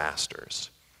 2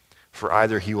 masters, for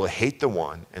either he will hate the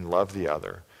one and love the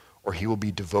other, or he will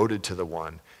be devoted to the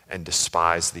one and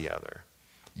despise the other.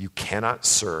 You cannot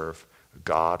serve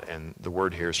God, and the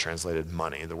word here is translated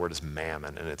money. The word is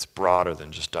mammon, and it's broader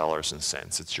than just dollars and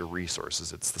cents. It's your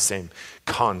resources. It's the same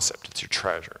concept. It's your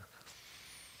treasure.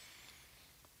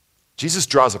 Jesus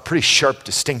draws a pretty sharp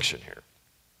distinction here,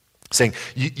 saying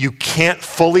you can't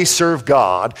fully serve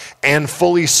God and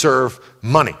fully serve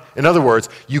money. In other words,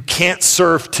 you can't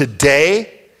serve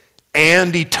today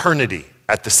and eternity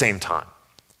at the same time.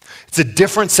 It's a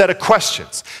different set of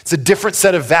questions. It's a different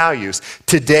set of values.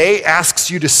 Today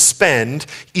asks you to spend.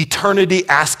 Eternity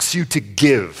asks you to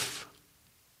give.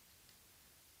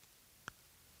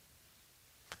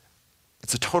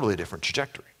 It's a totally different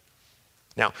trajectory.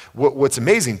 Now, what's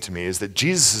amazing to me is that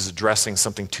Jesus is addressing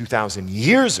something 2,000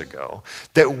 years ago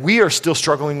that we are still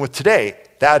struggling with today.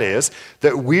 That is,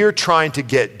 that we're trying to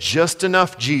get just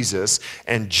enough Jesus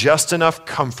and just enough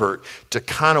comfort to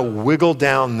kind of wiggle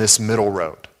down this middle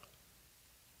road.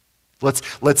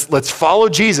 Let's follow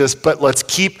Jesus, but let's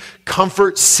keep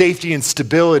comfort, safety, and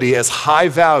stability as high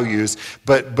values,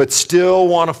 but still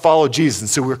want to follow Jesus. And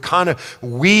so we're kind of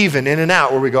weaving in and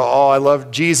out where we go, oh, I love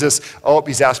Jesus. Oh,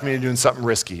 he's asked me to do something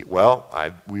risky. Well,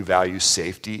 we value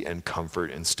safety and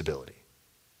comfort and stability.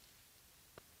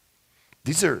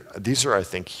 These are, I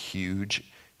think, huge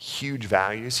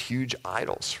values, huge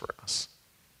idols for us.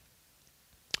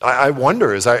 I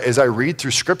wonder, as I read through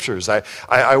scriptures,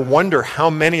 I wonder how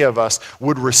many of us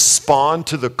would respond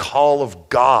to the call of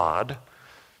God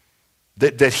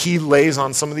that he lays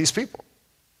on some of these people.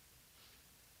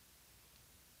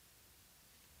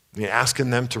 I mean,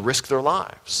 asking them to risk their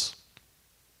lives.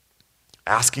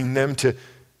 Asking them to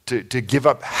give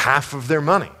up half of their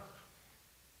money.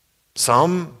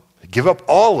 Some give up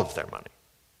all of their money.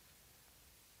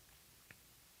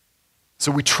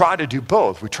 So we try to do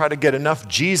both. We try to get enough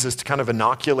Jesus to kind of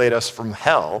inoculate us from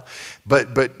hell,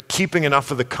 but keeping enough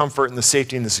of the comfort and the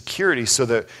safety and the security so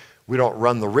that we don't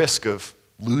run the risk of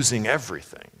losing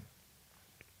everything.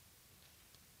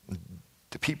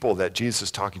 The people that Jesus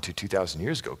was talking to 2,000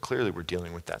 years ago clearly were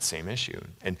dealing with that same issue.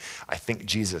 And I think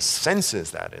Jesus senses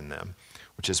that in them,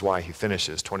 which is why he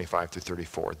finishes 25 through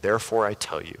 34. Therefore I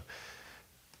tell you,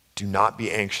 do not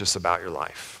be anxious about your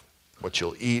life, what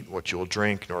you'll eat, what you will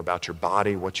drink, nor about your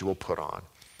body, what you will put on.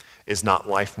 Is not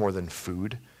life more than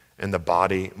food, and the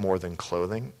body more than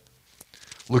clothing?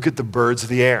 Look at the birds of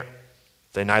the air.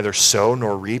 They neither sow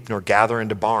nor reap nor gather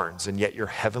into barns, and yet your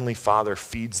heavenly Father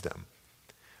feeds them.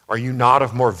 Are you not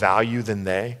of more value than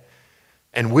they?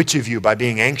 And which of you, by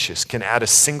being anxious, can add a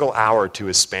single hour to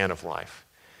his span of life?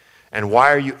 And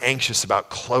why are you anxious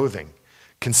about clothing?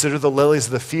 Consider the lilies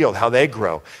of the field, how they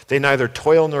grow. They neither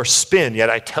toil nor spin, yet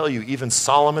I tell you, even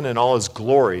Solomon in all his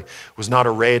glory was not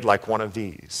arrayed like one of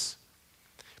these.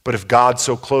 But if God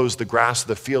so clothes the grass of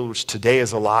the field, which today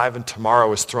is alive and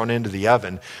tomorrow is thrown into the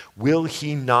oven, will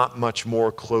he not much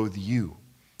more clothe you,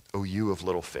 O you of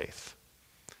little faith?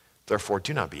 Therefore,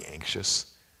 do not be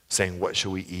anxious, saying, what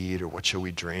shall we eat, or what shall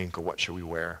we drink, or what shall we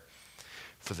wear?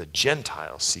 For the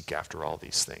Gentiles seek after all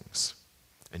these things,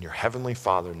 and your heavenly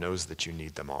Father knows that you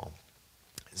need them all.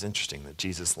 It's interesting that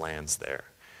Jesus lands there,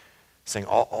 saying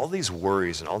all these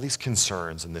worries and all these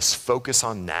concerns and this focus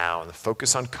on now and the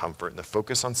focus on comfort and the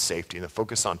focus on safety and the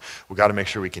focus on we got to make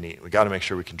sure we can eat, we got to make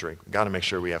sure we can drink, we got to make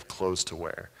sure we have clothes to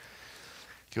wear.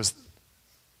 He goes,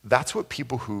 that's what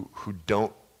people who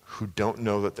don't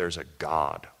know that there's a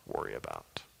God worry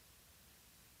about.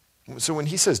 So when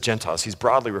he says Gentiles, he's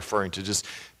broadly referring to just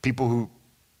people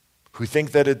who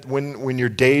think that when your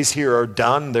days here are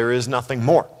done, there is nothing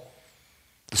more.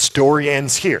 The story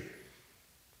ends here.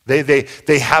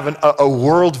 They have a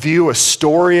worldview, a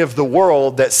story of the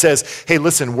world that says, hey,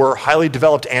 listen, we're highly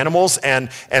developed animals, and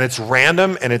it's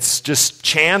random, and it's just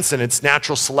chance, and it's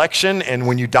natural selection, and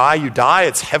when you die, you die.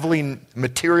 It's heavily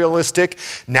materialistic,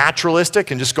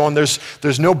 naturalistic, and just going,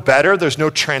 there's no better, there's no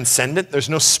transcendent, there's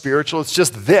no spiritual, it's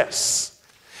just this.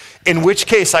 In which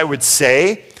case I would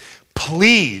say,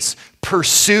 please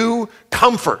pursue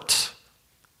comfort.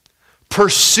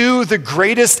 Pursue the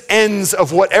greatest ends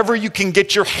of whatever you can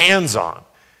get your hands on.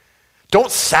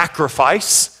 Don't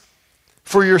sacrifice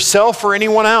for yourself or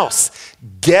anyone else.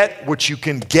 Get what you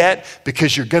can get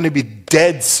because you're going to be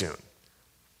dead soon.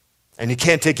 And you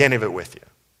can't take any of it with you.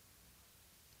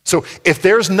 So if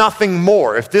there's nothing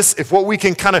more, if what we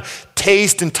can kind of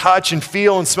taste and touch and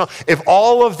feel and smell, if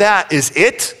all of that is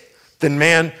it, then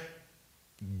man,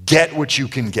 get what you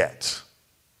can get.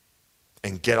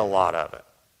 And get a lot of it.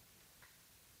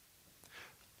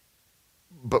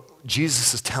 But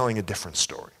Jesus is telling a different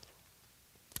story.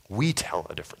 We tell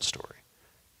a different story.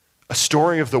 A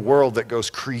story of the world that goes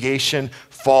creation,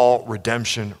 fall,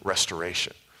 redemption,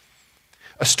 restoration.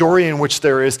 A story in which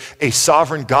there is a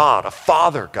sovereign God, a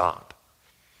Father God,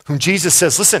 whom Jesus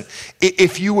says, listen,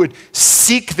 if you would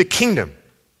seek the kingdom,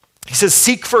 he says,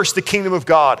 seek first the kingdom of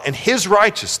God and his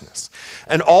righteousness,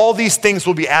 and all these things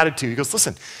will be added to you. He goes,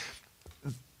 listen,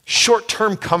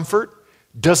 short-term comfort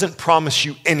doesn't promise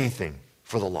you anything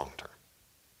for the long term.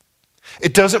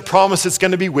 It doesn't promise it's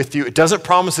going to be with you. It doesn't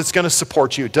promise it's going to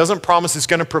support you. It doesn't promise it's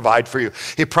going to provide for you.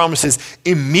 It promises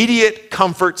immediate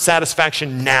comfort,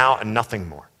 satisfaction now and nothing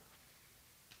more.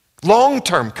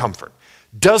 Long-term comfort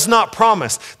does not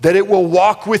promise that it will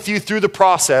walk with you through the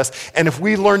process. And if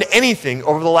we learned anything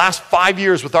over the last 5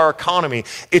 years with our economy,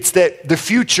 it's that the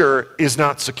future is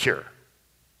not secure.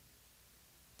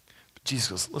 But Jesus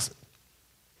goes, listen,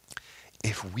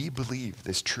 if we believe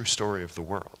this true story of the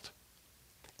world,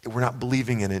 we're not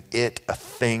believing in a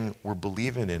thing, we're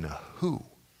believing in a who.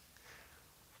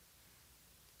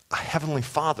 A heavenly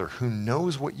Father who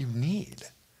knows what you need.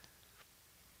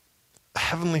 A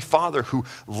heavenly Father who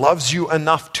loves you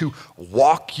enough to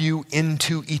walk you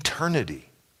into eternity.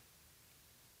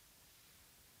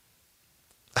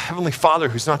 A heavenly Father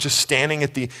who's not just standing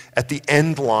at the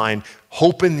end line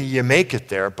hoping that you make it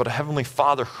there, but a heavenly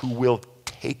Father who will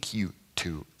take you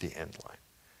to the end line.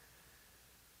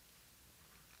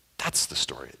 That's the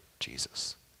story of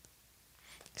Jesus.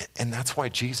 And that's why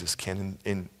Jesus can,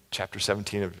 in chapter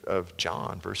 17 of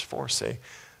John, verse 4, say,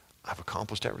 I've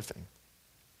accomplished everything.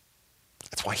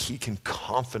 That's why he can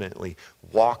confidently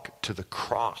walk to the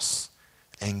cross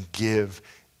and give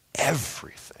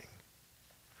everything.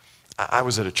 I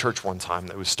was at a church one time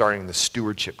that was starting the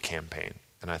stewardship campaign,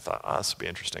 and I thought, this would be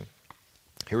interesting.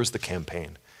 Here was the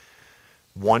campaign.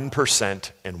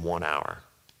 1% in 1 hour.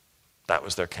 That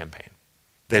was their campaign.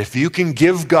 That if you can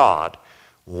give God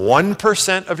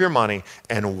 1% of your money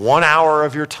and 1 hour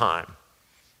of your time,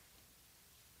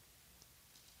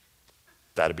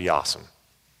 that'd be awesome.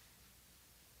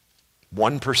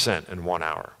 1% in 1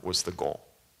 hour was the goal.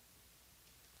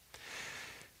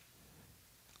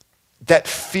 That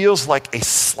feels like a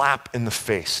slap in the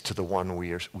face to the one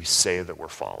we say that we're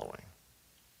following,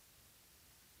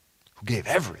 who gave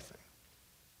everything.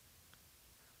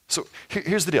 So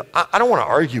here's the deal. I don't want to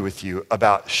argue with you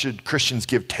about should Christians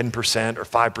give 10% or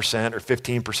 5% or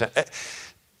 15%.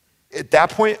 At that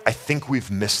point, I think we've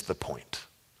missed the point.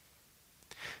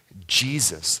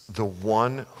 Jesus, the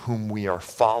one whom we are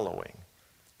following,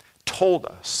 told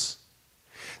us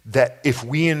that if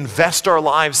we invest our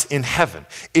lives in heaven,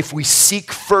 if we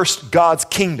seek first God's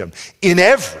kingdom in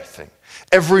everything,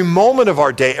 Every moment of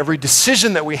our day, every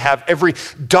decision that we have, every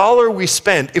dollar we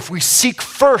spend, if we seek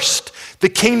first the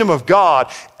kingdom of God,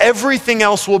 everything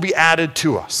else will be added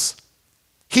to us.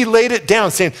 He laid it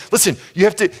down saying, listen, you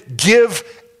have to give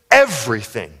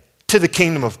everything to the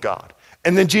kingdom of God.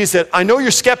 And then Jesus said, I know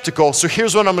you're skeptical, so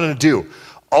here's what I'm going to do.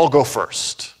 I'll go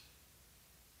first.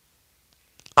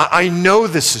 I know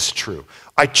this is true.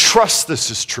 I trust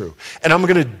this is true. And I'm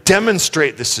going to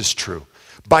demonstrate this is true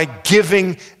by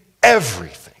giving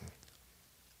everything.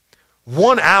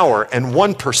 1 hour and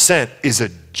 1% is a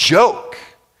joke.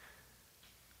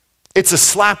 It's a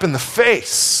slap in the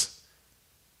face.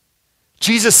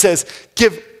 Jesus says,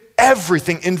 give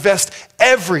everything, invest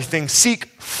everything, seek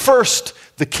first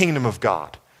the kingdom of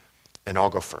God. And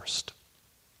I'll go first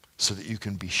so that you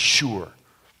can be sure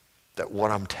that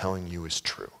what I'm telling you is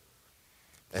true.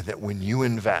 And that when you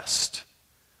invest,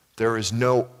 there is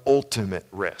no ultimate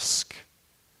risk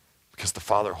because the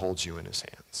Father holds you in his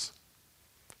hands.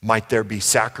 Might there be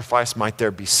sacrifice? Might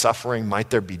there be suffering? Might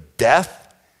there be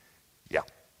death? Yeah.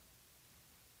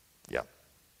 Yeah.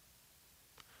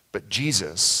 But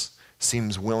Jesus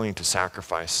seems willing to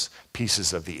sacrifice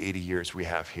pieces of the 80 years we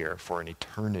have here for an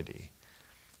eternity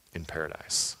in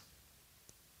paradise.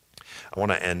 I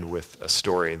want to end with a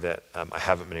story that I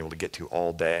haven't been able to get to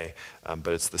all day,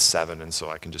 but it's the 7, and so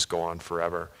I can just go on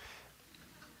forever.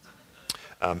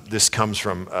 This comes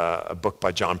from a book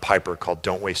by John Piper called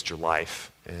Don't Waste Your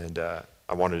Life, and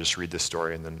I want to just read this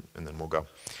story, and then we'll go.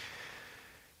 It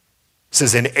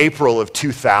says, in April of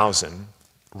 2000,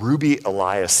 Ruby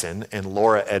Eliason and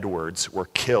Laura Edwards were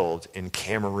killed in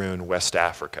Cameroon, West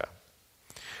Africa.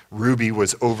 Ruby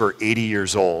was over 80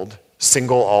 years old,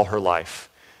 single all her life.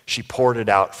 She poured it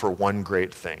out for one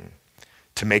great thing,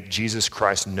 to make Jesus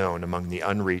Christ known among the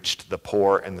unreached, the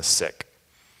poor, and the sick.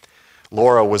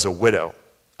 Laura was a widow,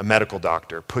 a medical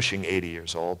doctor, pushing 80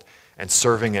 years old, and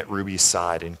serving at Ruby's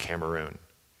side in Cameroon.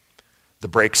 The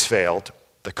brakes failed,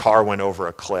 the car went over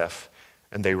a cliff,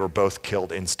 and they were both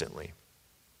killed instantly.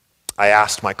 I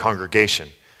asked my congregation,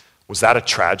 was that a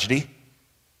tragedy?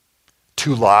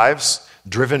 2 lives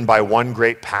driven by one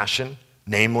great passion,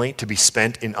 namely to be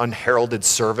spent in unheralded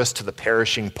service to the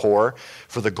perishing poor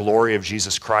for the glory of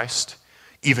Jesus Christ,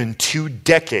 even 2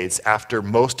 decades after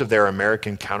most of their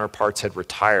American counterparts had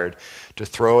retired to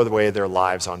throw away their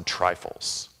lives on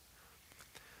trifles.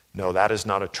 No, that is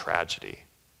not a tragedy.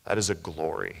 That is a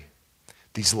glory.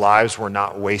 These lives were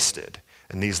not wasted,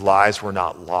 and these lives were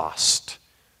not lost.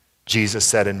 Jesus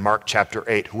said in Mark chapter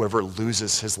 8, whoever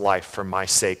loses his life for my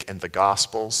sake and the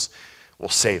gospel's will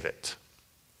save it.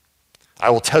 I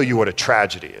will tell you what a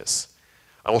tragedy is.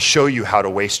 I will show you how to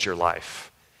waste your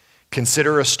life.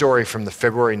 Consider a story from the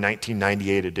February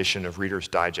 1998 edition of Reader's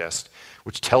Digest,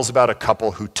 which tells about a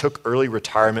couple who took early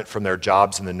retirement from their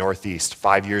jobs in the Northeast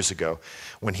 5 years ago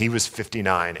when he was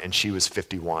 59 and she was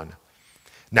 51.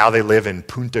 Now they live in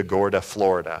Punta Gorda,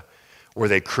 Florida, where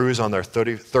they cruise on their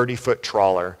 30-foot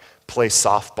trawler, play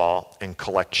softball, and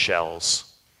collect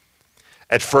shells.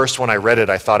 At first, when I read it,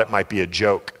 I thought it might be a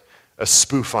joke, a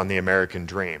spoof on the American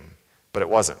dream, but it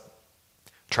wasn't.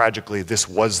 Tragically, this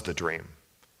was the dream.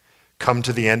 Come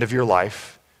to the end of your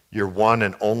life, your one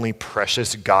and only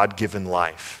precious God-given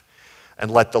life, and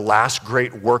let the last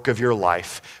great work of your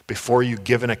life, before you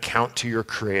give an account to your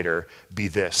Creator, be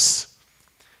this: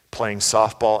 playing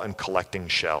softball and collecting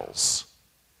shells.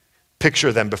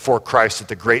 Picture them before Christ at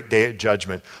the great day of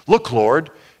judgment. Look, Lord,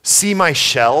 see my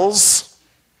shells?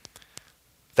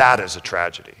 That is a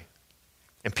tragedy.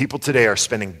 And people today are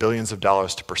spending billions of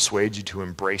dollars to persuade you to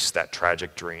embrace that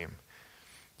tragic dream.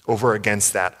 Over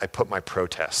against that, I put my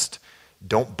protest.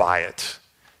 Don't buy it.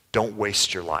 Don't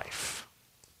waste your life.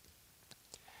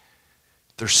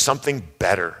 There's something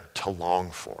better to long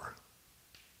for.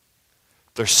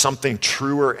 There's something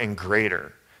truer and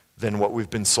greater than what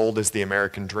we've been sold as the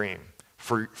American dream.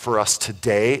 For us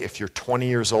today, if you're 20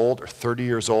 years old or 30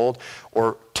 years old,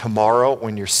 or tomorrow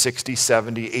when you're 60,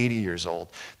 70, 80 years old,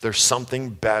 there's something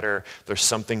better, there's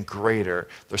something greater,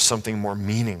 there's something more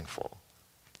meaningful.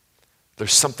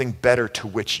 There's something better to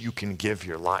which you can give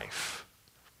your life.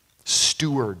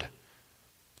 Steward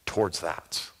towards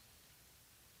that.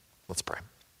 Let's pray.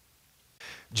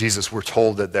 Jesus, we're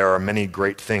told that there are many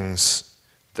great things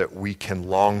that we can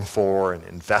long for and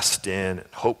invest in and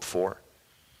hope for.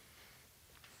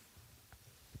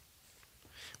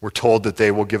 We're told that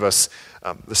they will give us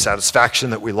the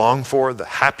satisfaction that we long for, the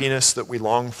happiness that we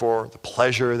long for, the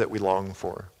pleasure that we long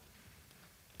for.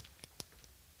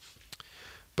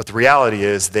 But the reality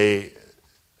is they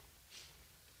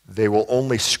will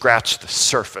only scratch the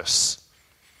surface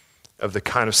of the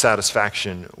kind of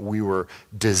satisfaction we were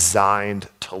designed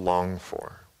to long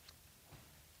for.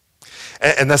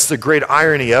 And that's the great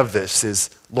irony of this is,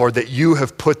 Lord, that you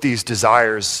have put these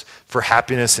desires for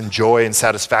happiness and joy and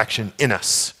satisfaction in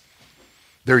us.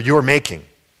 They're your making.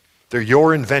 They're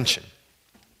your invention.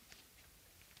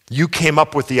 You came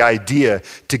up with the idea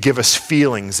to give us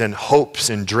feelings and hopes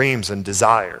and dreams and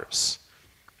desires.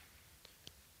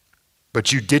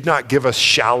 But you did not give us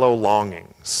shallow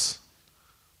longings.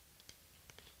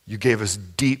 You gave us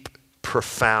deep,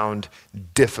 profound,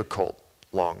 difficult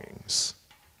longings.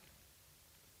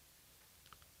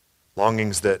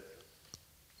 Longings that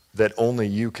only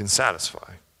you can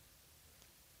satisfy.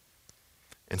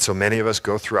 And so many of us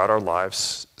go throughout our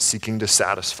lives seeking to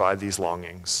satisfy these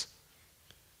longings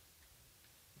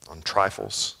on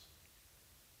trifles,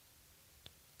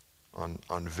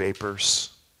 on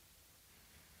vapors,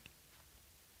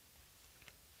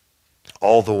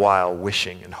 all the while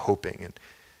wishing and hoping and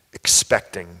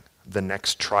expecting the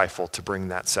next trifle to bring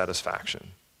that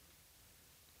satisfaction.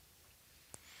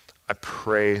 I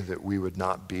pray that we would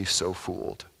not be so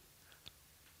fooled.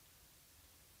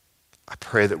 I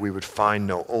pray that we would find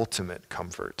no ultimate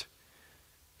comfort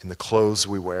in the clothes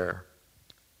we wear,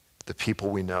 the people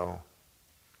we know,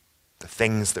 the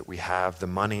things that we have, the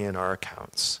money in our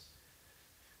accounts,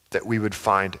 that we would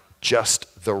find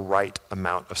just the right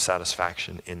amount of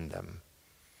satisfaction in them,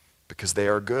 because they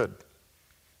are good.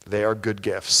 They are good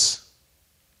gifts.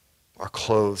 Our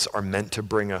clothes are meant to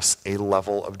bring us a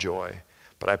level of joy,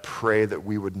 but I pray that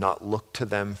we would not look to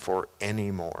them for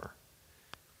any more.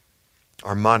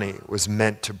 Our money was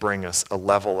meant to bring us a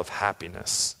level of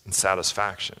happiness and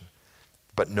satisfaction,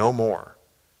 but no more.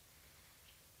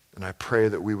 And I pray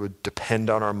that we would depend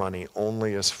on our money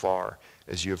only as far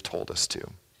as you have told us to.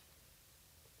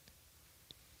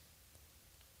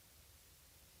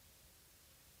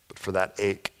 But for that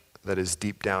ache that is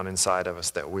deep down inside of us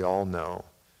that we all know,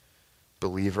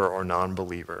 believer or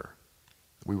non-believer,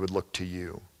 we would look to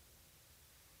you,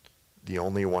 the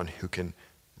only one who can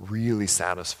really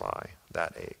satisfy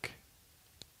that ache.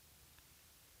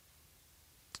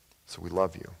 So we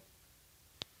love you.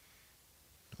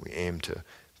 We aim to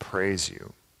praise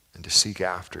you and to seek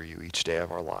after you each day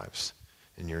of our lives.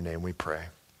 In your name we pray.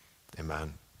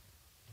 Amen.